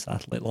defense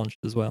satellite launches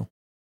as well.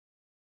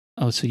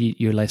 Oh, so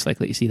you're less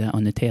likely to see that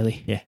on the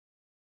telly? Yeah.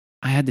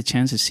 I had the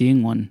chance of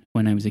seeing one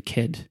when I was a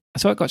kid. I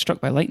saw it got struck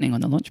by lightning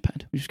on the launch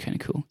pad, which was kind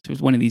of cool. So it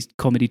was one of these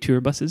comedy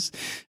tour buses,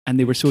 and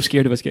they were so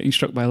scared of us getting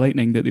struck by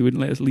lightning that they wouldn't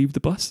let us leave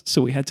the bus.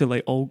 So we had to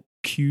like all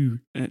queue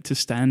to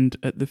stand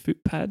at the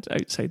footpad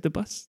outside the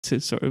bus to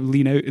sort of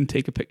lean out and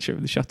take a picture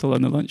of the shuttle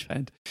on the launch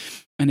pad.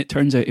 And it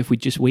turns out if we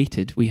just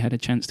waited, we had a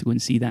chance to go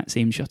and see that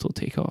same shuttle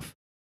take off.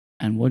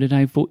 And what did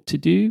I vote to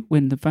do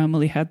when the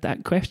family had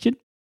that question?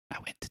 I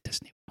went to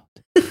Disney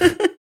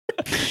World.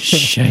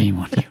 shame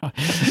on you.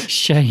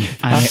 Shame.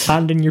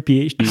 Hand in your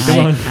PhD.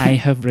 Come on. I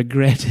have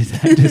regretted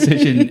that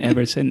decision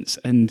ever since.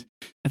 And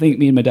I think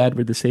me and my dad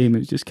were the same. It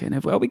was just kind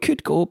of, well, we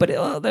could go, but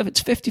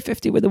it's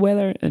 50-50 with the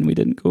weather. And we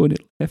didn't go and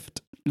it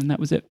left. And that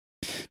was it.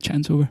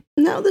 Chance over.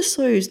 Now the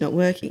Soyuz not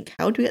working,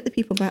 how do we get the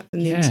people back from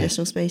the Yeah.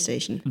 International Space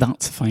Station?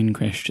 That's a fine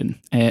question.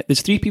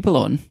 There's 3 people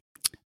on,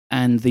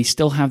 and they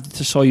still have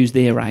the Soyuz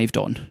they arrived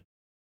on.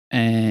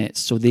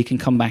 So they can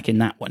come back in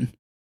that one.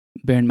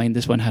 Bear in mind,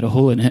 this one had a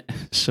hole in it.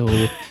 So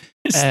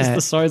It's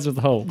the size of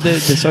the hole. the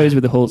Soyuz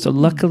with the hole. So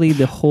luckily,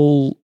 the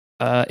hole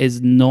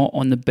is not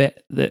on the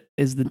bit that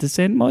is the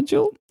descent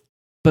module.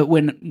 But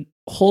when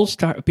holes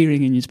start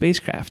appearing in your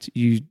spacecraft,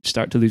 you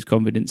start to lose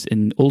confidence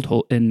in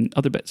in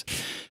other bits.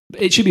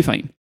 It should be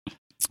fine.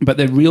 But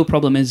the real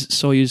problem is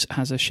Soyuz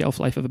has a shelf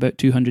life of about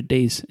 200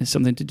 days. It's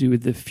something to do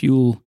with the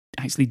fuel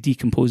actually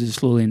decomposes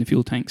slowly in the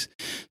fuel tanks.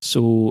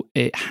 So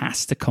it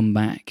has to come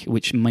back,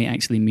 which might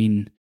actually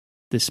mean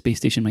the space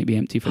station might be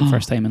empty for the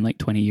first time in like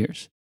 20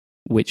 years,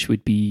 which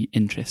would be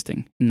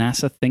interesting.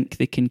 NASA think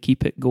they can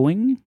keep it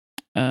going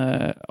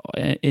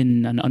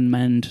in an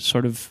unmanned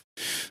sort of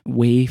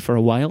way for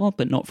a while,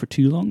 but not for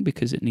too long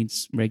because it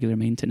needs regular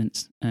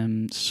maintenance.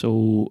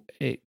 So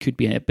it could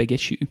be a big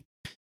issue.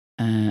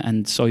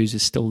 And Soyuz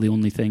is still the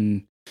only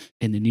thing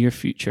in the near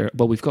future.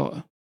 Well, we've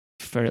got,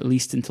 for at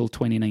least until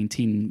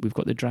 2019, we've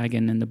got the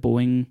Dragon and the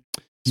Boeing.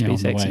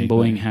 SpaceX and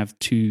Boeing have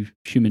 2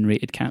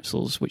 human-rated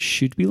capsules, which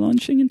should be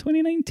launching in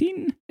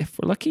 2019, if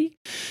we're lucky.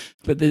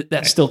 But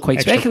that's still quite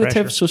Extra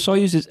speculative. pressure. So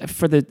Soyuz is,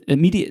 for the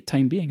immediate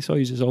time being,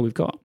 Soyuz is all we've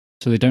got.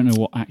 So they don't know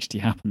what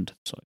actually happened.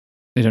 So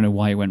they don't know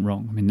why it went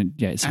wrong. I mean,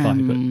 yeah, it's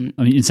fine, but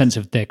I mean, in the sense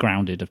of they're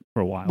grounded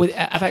for a while. Well,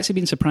 I've actually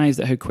been surprised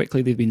at how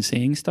quickly they've been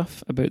saying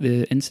stuff about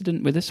the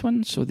incident with this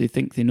one. So they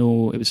think they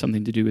know it was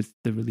something to do with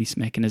the release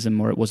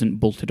mechanism, or it wasn't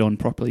bolted on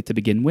properly to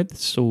begin with.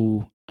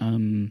 So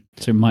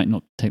it might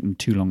not take them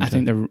too long. I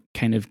think they're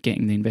kind of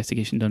getting the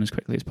investigation done as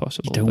quickly as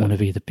possible. You don't want to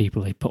be the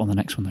people they put on the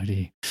next one, though, do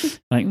you?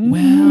 Like,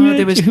 well,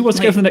 there was who wants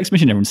to go for the next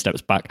mission? Everyone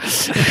steps back.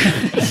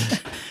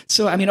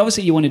 So, I mean,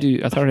 obviously you want to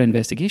do a thorough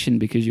investigation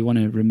because you want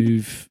to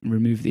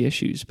remove the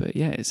issues. But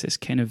yeah, it's this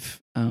kind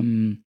of,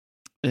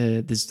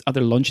 there's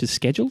other launches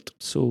scheduled.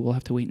 So we'll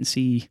have to wait and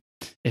see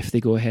if they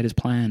go ahead as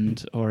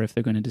planned or if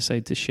they're going to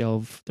decide to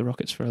shelve the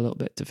rockets for a little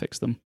bit to fix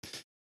them.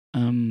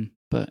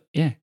 But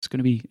yeah, it's going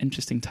to be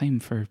interesting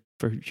time for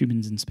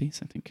humans in space,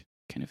 I think.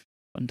 Kind of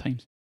fun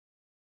times.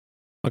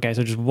 Okay,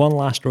 so just one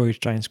last story to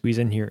try and squeeze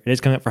in here. It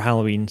is coming up for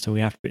Halloween, so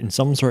we have to put in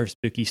some sort of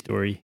spooky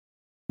story.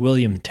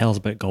 William tells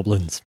about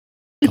goblins.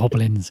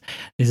 Goblins.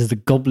 This is the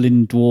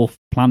Goblin Dwarf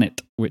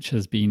planet, which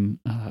has been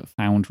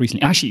found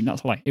recently. Actually,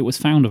 that's why it was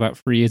found about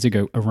 3 years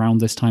ago around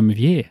this time of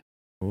year,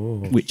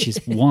 which is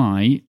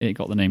why it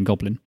got the name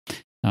Goblin,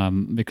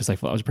 because they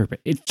thought it was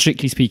appropriate.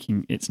 Strictly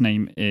speaking, its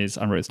name is,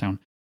 I wrote this down,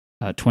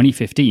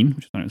 2015,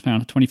 which is when it was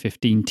found,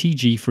 2015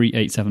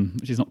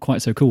 TG387, which is not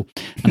quite so cool.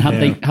 And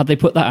had they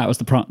put that out as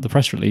the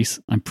press release,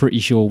 I'm pretty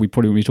sure we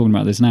probably would be talking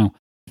about this now.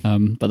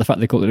 But the fact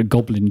they called it a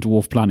goblin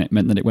dwarf planet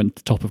meant that it went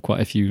to the top of quite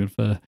a few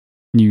of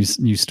news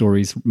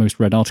stories, most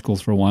read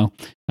articles for a while.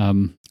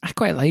 I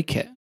quite like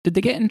it. Did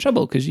they get in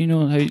trouble? Because you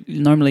know how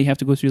you normally have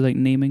to go through like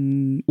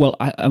naming. Well,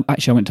 I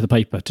went to the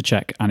paper to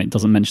check, and it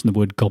doesn't mention the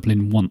word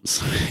goblin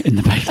once in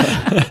the paper.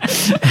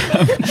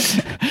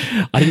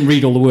 I didn't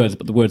read all the words,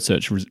 but the word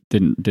search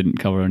didn't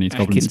cover any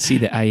goblins. I can see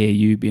the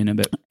IAU being a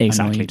bit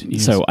exactly. Annoyed,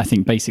 yes. So I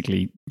think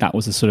basically that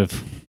was a sort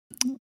of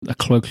a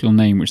colloquial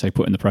name which they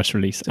put in the press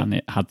release, and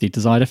it had the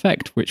desired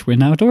effect, which we're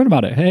now talking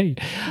about it. Hey,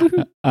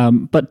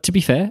 but to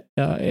be fair,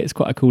 it's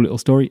quite a cool little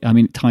story. I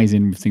mean, it ties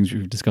in with things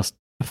we've discussed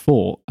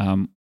before.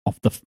 Of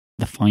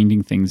the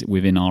finding things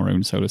within our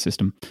own solar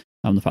system,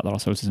 the fact that our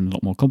solar system is a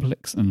lot more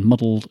complex and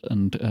muddled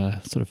and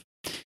sort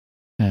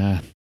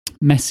of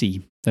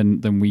messy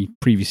than we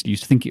previously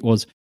used to think it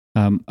was.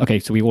 Okay,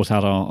 so we also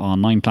had our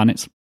 9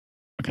 planets,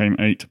 became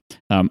 8,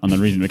 and the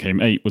reason it became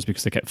 8 was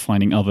because they kept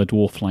finding other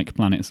dwarf-like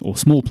planets or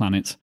small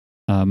planets.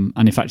 And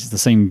in fact, it's the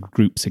same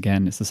groups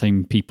again. It's the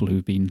same people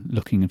who've been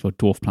looking for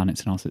dwarf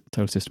planets in our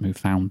solar system who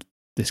found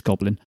this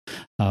goblin,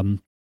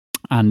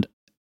 and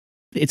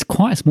it's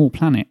quite a small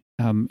planet.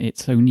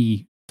 It's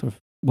only sort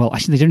of, well,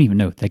 actually, they don't even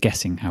know. They're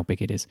guessing how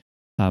big it is.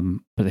 But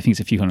they think it's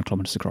a few hundred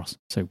kilometers across.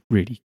 So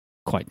really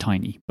quite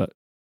tiny, but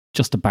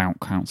just about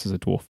counts as a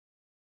dwarf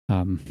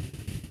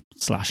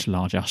 /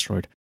 large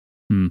asteroid.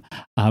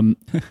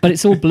 But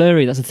it's all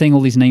blurry. That's the thing.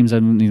 All these names,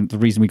 the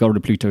reason we got rid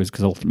of Pluto is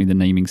because ultimately the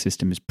naming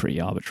system is pretty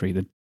arbitrary.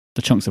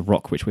 The chunks of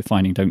rock which we're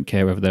finding don't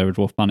care whether they're a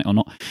dwarf planet or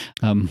not.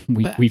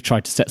 We've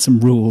tried to set some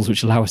rules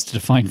which allow us to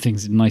define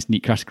things in nice,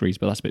 neat categories,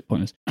 but that's a bit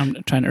pointless.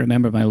 I'm trying to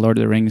remember my Lord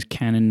of the Rings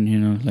canon. You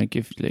know, like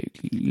if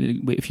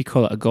you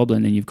call it a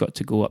goblin, then you've got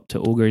to go up to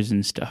ogres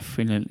and stuff.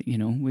 You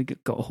know, we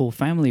got a whole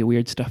family of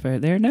weird stuff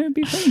out there. Now it'd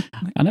be fine.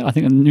 I know. I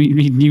think you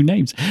need new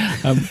names.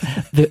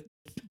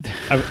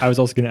 I was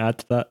also going to add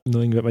to that,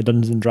 knowing about my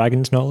Dungeons and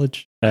Dragons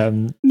knowledge.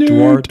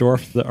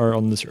 Dwarf that are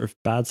on the sort of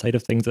bad side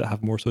of things that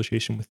have more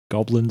association with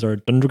goblins are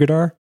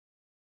Dundradar.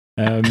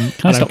 Can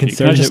I stop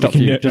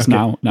you just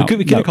now? We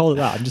could have called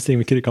it that. I'm just saying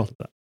we could have called it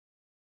that.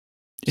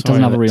 It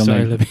doesn't have a real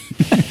name.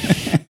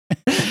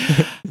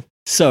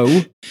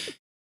 So,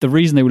 the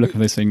reason they were looking for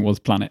this thing was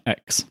Planet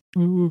X,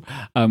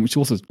 which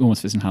also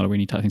almost fits in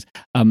Halloween-y type things.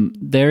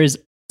 There is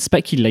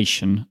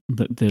speculation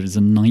that there is a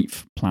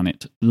 9th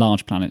planet,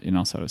 large planet in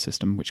our solar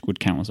system, which would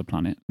count as a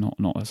planet, not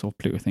a sort of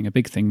Pluto thing, a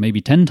big thing,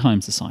 maybe 10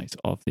 times the size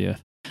of the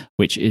Earth,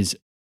 which is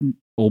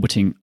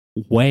orbiting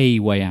way,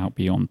 way out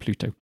beyond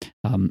Pluto.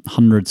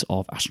 Hundreds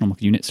of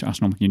astronomical units, so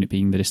astronomical unit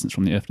being the distance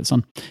from the Earth to the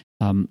Sun.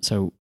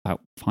 So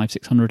about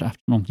 500-600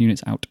 astronomical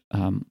units out.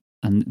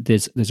 And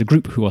there's a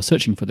group who are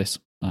searching for this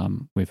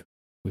with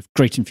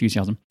great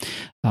enthusiasm.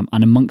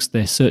 And amongst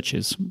their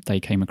searches, they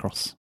came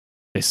across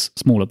this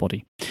smaller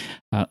body.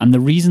 And the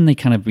reason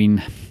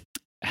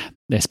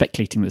they're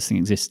speculating this thing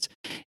exists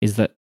is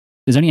that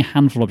there's only a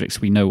handful of objects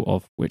we know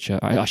of, which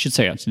I should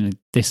say, actually,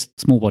 this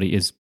small body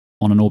is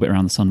on an orbit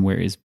around the sun where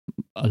it is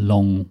a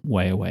long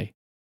way away.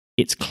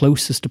 Its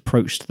closest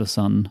approach to the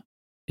sun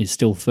is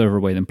still further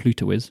away than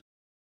Pluto is.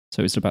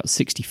 So it's about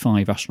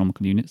 65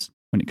 astronomical units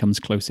when it comes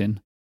close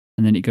in.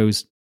 And then it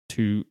goes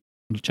to,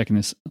 I'm checking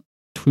this,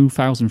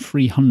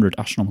 2,300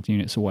 astronomical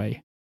units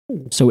away.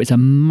 So it's a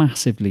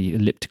massively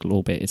elliptical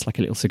orbit. It's like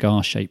a little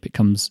cigar shape. It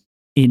comes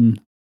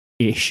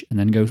in-ish and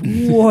then goes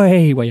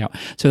way, way out.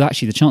 So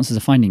actually the chances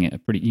of finding it are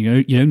pretty,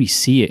 you only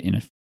see it in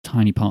a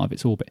tiny part of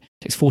its orbit. It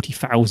takes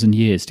 40,000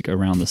 years to go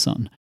around the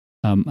sun.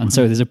 And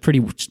so there's a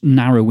pretty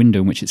narrow window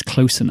in which it's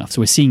close enough.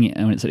 So we're seeing it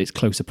when it's at its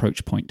close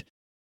approach point,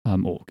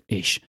 or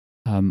ish.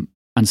 And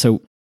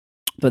so,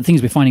 but the thing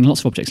is, we're finding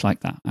lots of objects like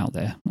that out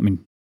there. I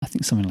mean, I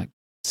think something like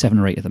 7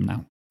 or 8 of them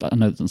now. I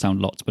know it doesn't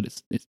sound lots, but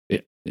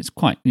it's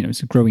quite,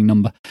 it's a growing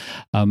number.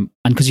 And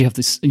because you have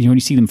this, you only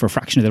see them for a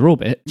fraction of their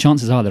orbit,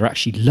 chances are there are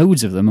actually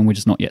loads of them and we're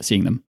just not yet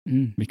seeing them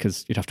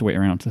because you'd have to wait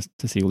around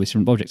to see all these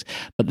different objects.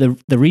 But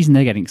the reason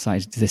they're getting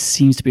excited is there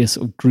seems to be a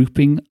sort of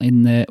grouping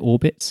in their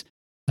orbits.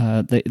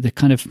 They're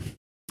kind of,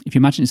 if you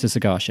imagine it's a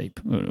cigar shape,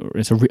 or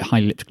it's a high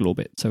elliptical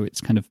orbit, so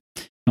it's kind of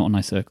not a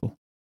nice circle.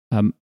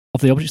 Of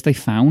the objects they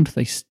found,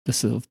 the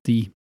sort of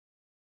the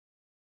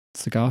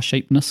cigar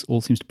shapedness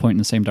all seems to point in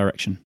the same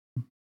direction.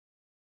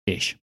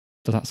 Ish.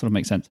 Does that sort of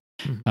make sense?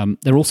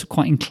 They're also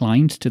quite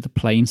inclined to the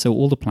plane, so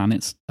all the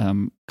planets,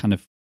 kind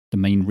of the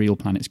main real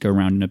planets, go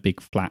around in a big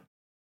flat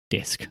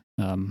disk.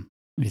 If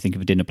you think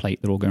of a dinner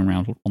plate, they're all going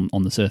around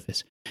on the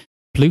surface.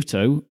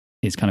 Pluto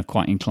is kind of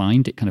quite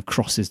inclined. It kind of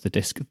crosses the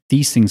disk.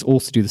 These things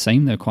also do the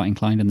same. They're quite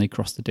inclined and they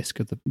cross the disk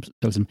of the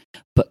solar system,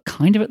 but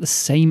kind of at the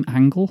same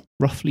angle,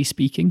 roughly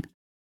speaking,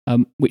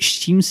 which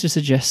seems to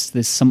suggest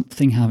there's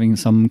something having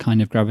some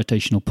kind of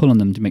gravitational pull on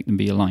them to make them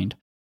be aligned.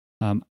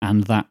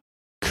 And that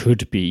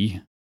could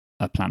be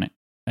a planet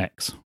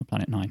X or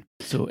planet 9.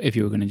 So if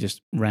you were going to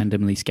just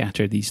randomly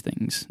scatter these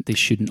things, they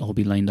shouldn't all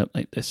be lined up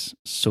like this.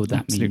 So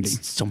that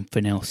means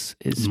something else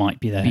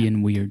might be there,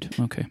 being weird.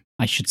 Okay.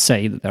 I should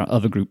say that there are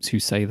other groups who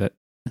say that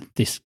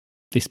this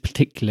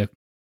particular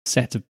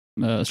set of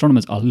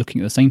astronomers are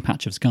looking at the same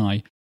patch of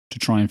sky to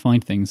try and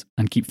find things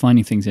and keep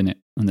finding things in it.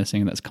 And they're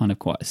saying that's kind of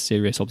quite a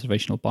serious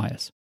observational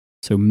bias.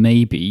 So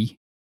maybe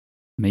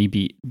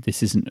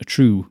this isn't a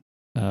true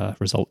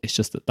result. It's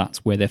just that that's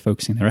where they're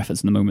focusing their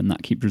efforts at the moment. And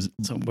that keeps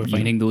so we're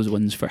finding those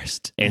ones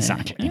first.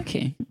 Exactly.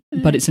 Okay.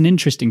 But it's an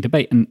interesting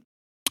debate, and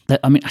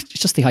it's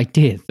just the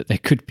idea that there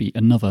could be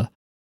another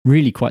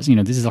really quite.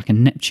 This is like a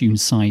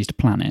Neptune-sized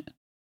planet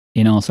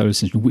in our solar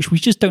system, which we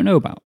just don't know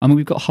about. I mean,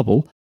 we've got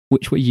Hubble,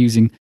 which we're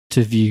using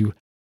to view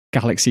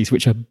galaxies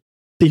which are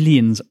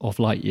billions of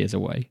light years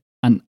away,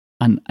 and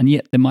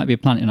yet there might be a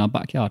planet in our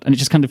backyard, and it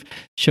just kind of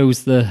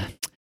shows the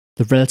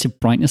relative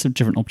brightness of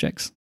different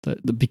objects.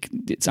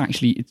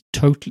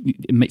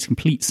 It makes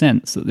complete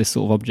sense that this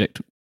sort of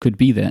object could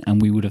be there,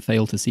 and we would have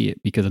failed to see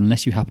it, because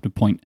unless you happen to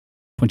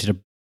pointed a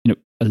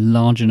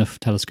large enough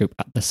telescope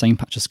at the same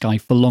patch of sky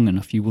for long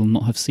enough, you will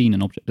not have seen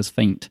an object as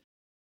faint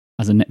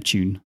as a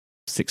Neptune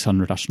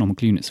 600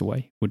 astronomical units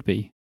away would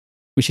be,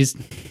 which is.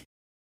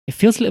 It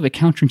feels a little bit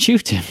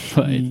counterintuitive,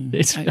 but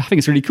I think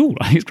it's really cool.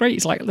 It's great.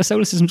 It's like the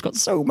solar system's got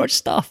so much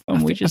stuff.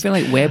 And I feel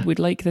like Webb would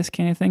like this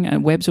kind of thing.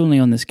 And Webb's only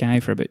on the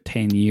sky for about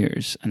 10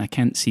 years, and I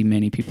can't see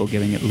many people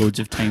giving it loads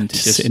of time to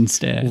just sit and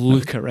stare,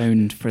 look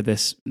around for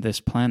this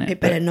planet. It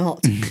better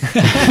not.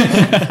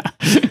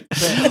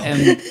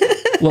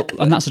 Well,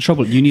 and that's the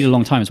trouble. You need a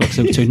long time as well.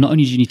 So not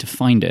only do you need to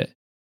find it,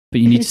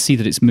 but you need to see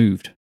that it's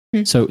moved.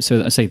 So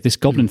I say this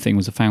goblin thing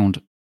was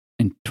found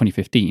in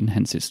 2015,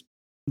 hence its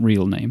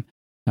real name.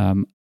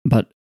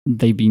 But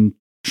they've been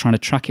trying to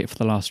track it for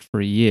the last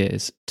 3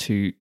 years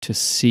to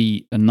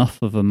see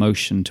enough of a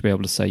motion to be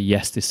able to say,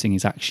 yes, this thing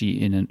is actually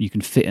you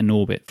can fit an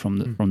orbit from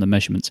the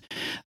measurements.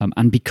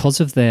 And because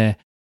of their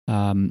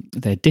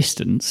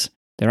distance,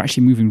 they're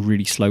actually moving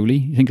really slowly.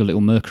 You think a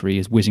little Mercury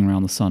is whizzing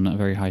around the sun at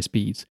very high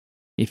speeds.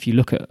 If you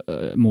look at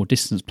a more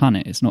distant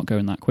planet, it's not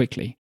going that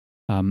quickly.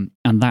 And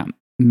that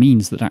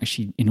means that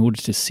actually, in order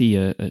to see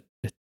a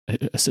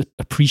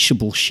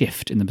appreciable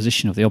shift in the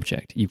position of the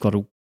object,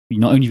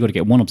 not only you've got to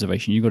get one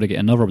observation, you've got to get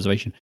another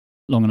observation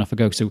long enough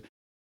ago. So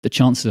the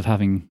chances of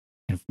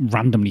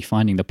randomly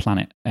finding the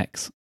planet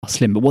X are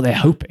slim. But what they're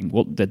hoping,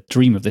 what the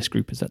dream of this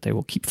group is that they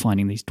will keep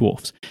finding these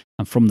dwarfs.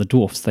 And from the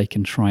dwarfs, they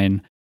can try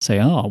and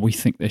say, we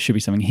think there should be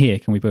something here.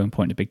 Can we go and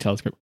point a big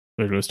telescope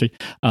at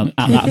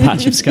that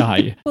patch of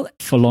sky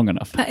for long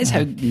enough? That is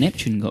how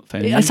Neptune got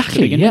found.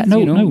 Exactly. Yeah,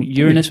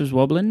 Uranus was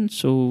wobbling.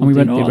 So and we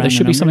went, there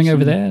should be something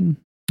over there. And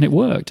it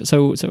worked.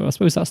 So I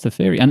suppose that's the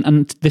theory.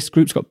 And this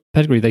group's got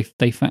pedigree.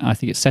 They found, I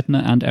think it's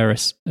Sedna and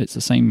Eris. It's the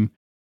same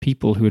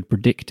people who had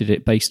predicted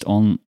it based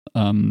on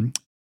the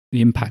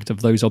impact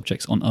of those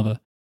objects on other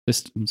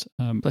systems.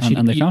 And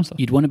they found stuff.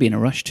 You'd want to be in a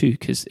rush too,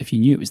 because if you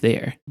knew it was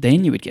there,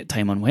 then you would get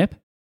time on Webb.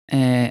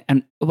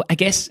 And I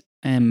guess,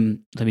 let me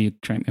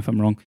correct me if I'm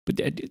wrong,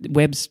 but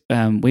Webb's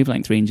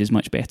wavelength range is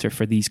much better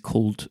for these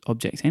cold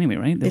objects anyway,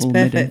 right? It's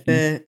perfect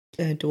for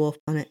dwarf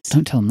planets.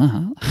 Don't tell them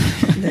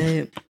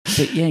that.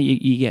 But yeah,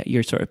 you get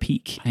your sort of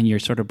peak and your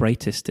sort of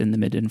brightest in the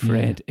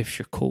mid-infrared if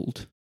you're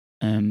cold.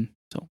 So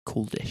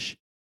coldish.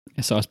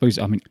 So I suppose,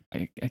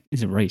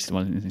 it's a race,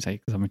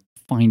 because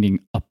finding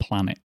a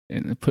planet,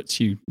 it puts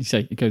you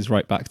say, it goes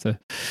right back to,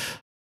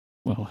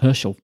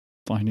 Herschel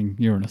finding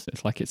Uranus.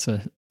 It's like it's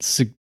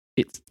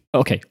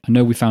okay. I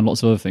know we found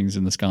lots of other things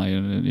in the sky,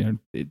 and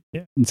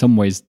in some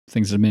ways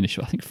things are diminished.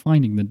 But I think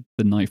finding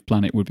the ninth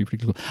planet would be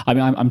pretty cool. I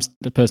mean, I'm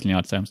personally,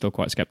 I'd say I'm still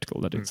quite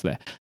skeptical that it's there.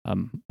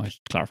 I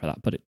should clarify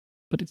that, but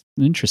it's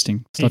an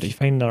interesting study. If you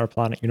find another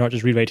planet, you're not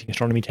just rewriting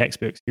astronomy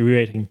textbooks; you're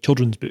rewriting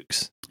children's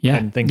books.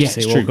 And things to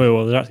say,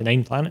 well, there's actually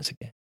 9 planets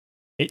again.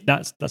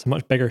 That's a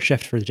much bigger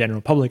shift for the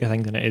general public, I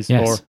think, than it is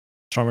for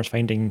astronomers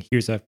finding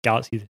here's a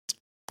galaxy that's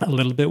a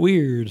little bit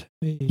weird.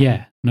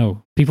 Yeah,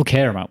 no, people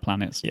care about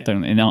planets,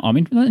 don't they? I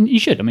mean, you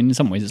should. I mean, in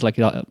some ways, it's like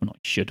not you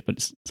should, but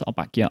it's our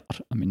backyard.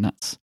 I mean, I'm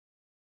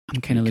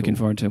kind of looking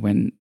forward to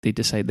when they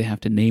decide they have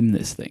to name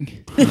this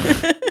thing.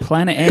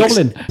 Planet X.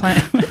 Goblin.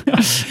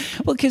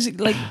 Well, because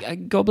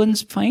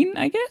Goblin's fine,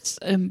 I guess.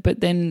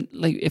 But then,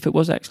 if it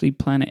was actually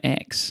Planet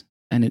X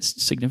and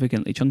it's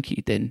significantly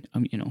chunky, then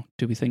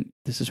do we think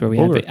this is where we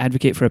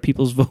advocate for a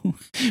people's vote?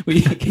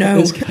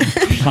 No.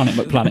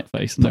 Planet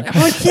face. No.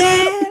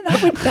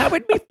 That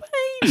would be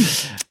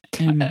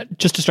fine.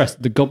 Just to stress,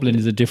 the goblin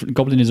is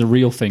a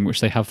real thing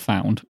which they have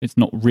found. It's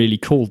not really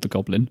called the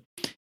goblin,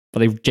 but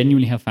they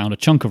genuinely have found a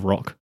chunk of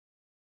rock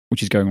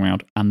which is going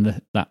around,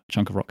 and that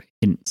chunk of rock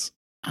hints.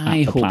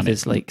 I hope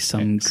there's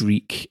some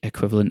Greek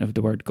equivalent of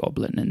the word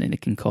goblin, and then they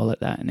can call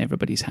it that, and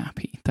everybody's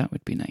happy. That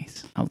would be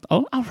nice.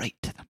 I'll write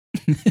to them.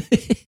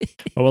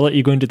 Well, we'll let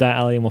you go and do that,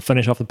 Ali, and we'll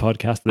finish off the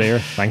podcast there.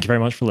 Thank you very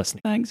much for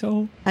listening. Thanks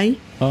all. Bye.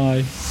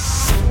 Bye.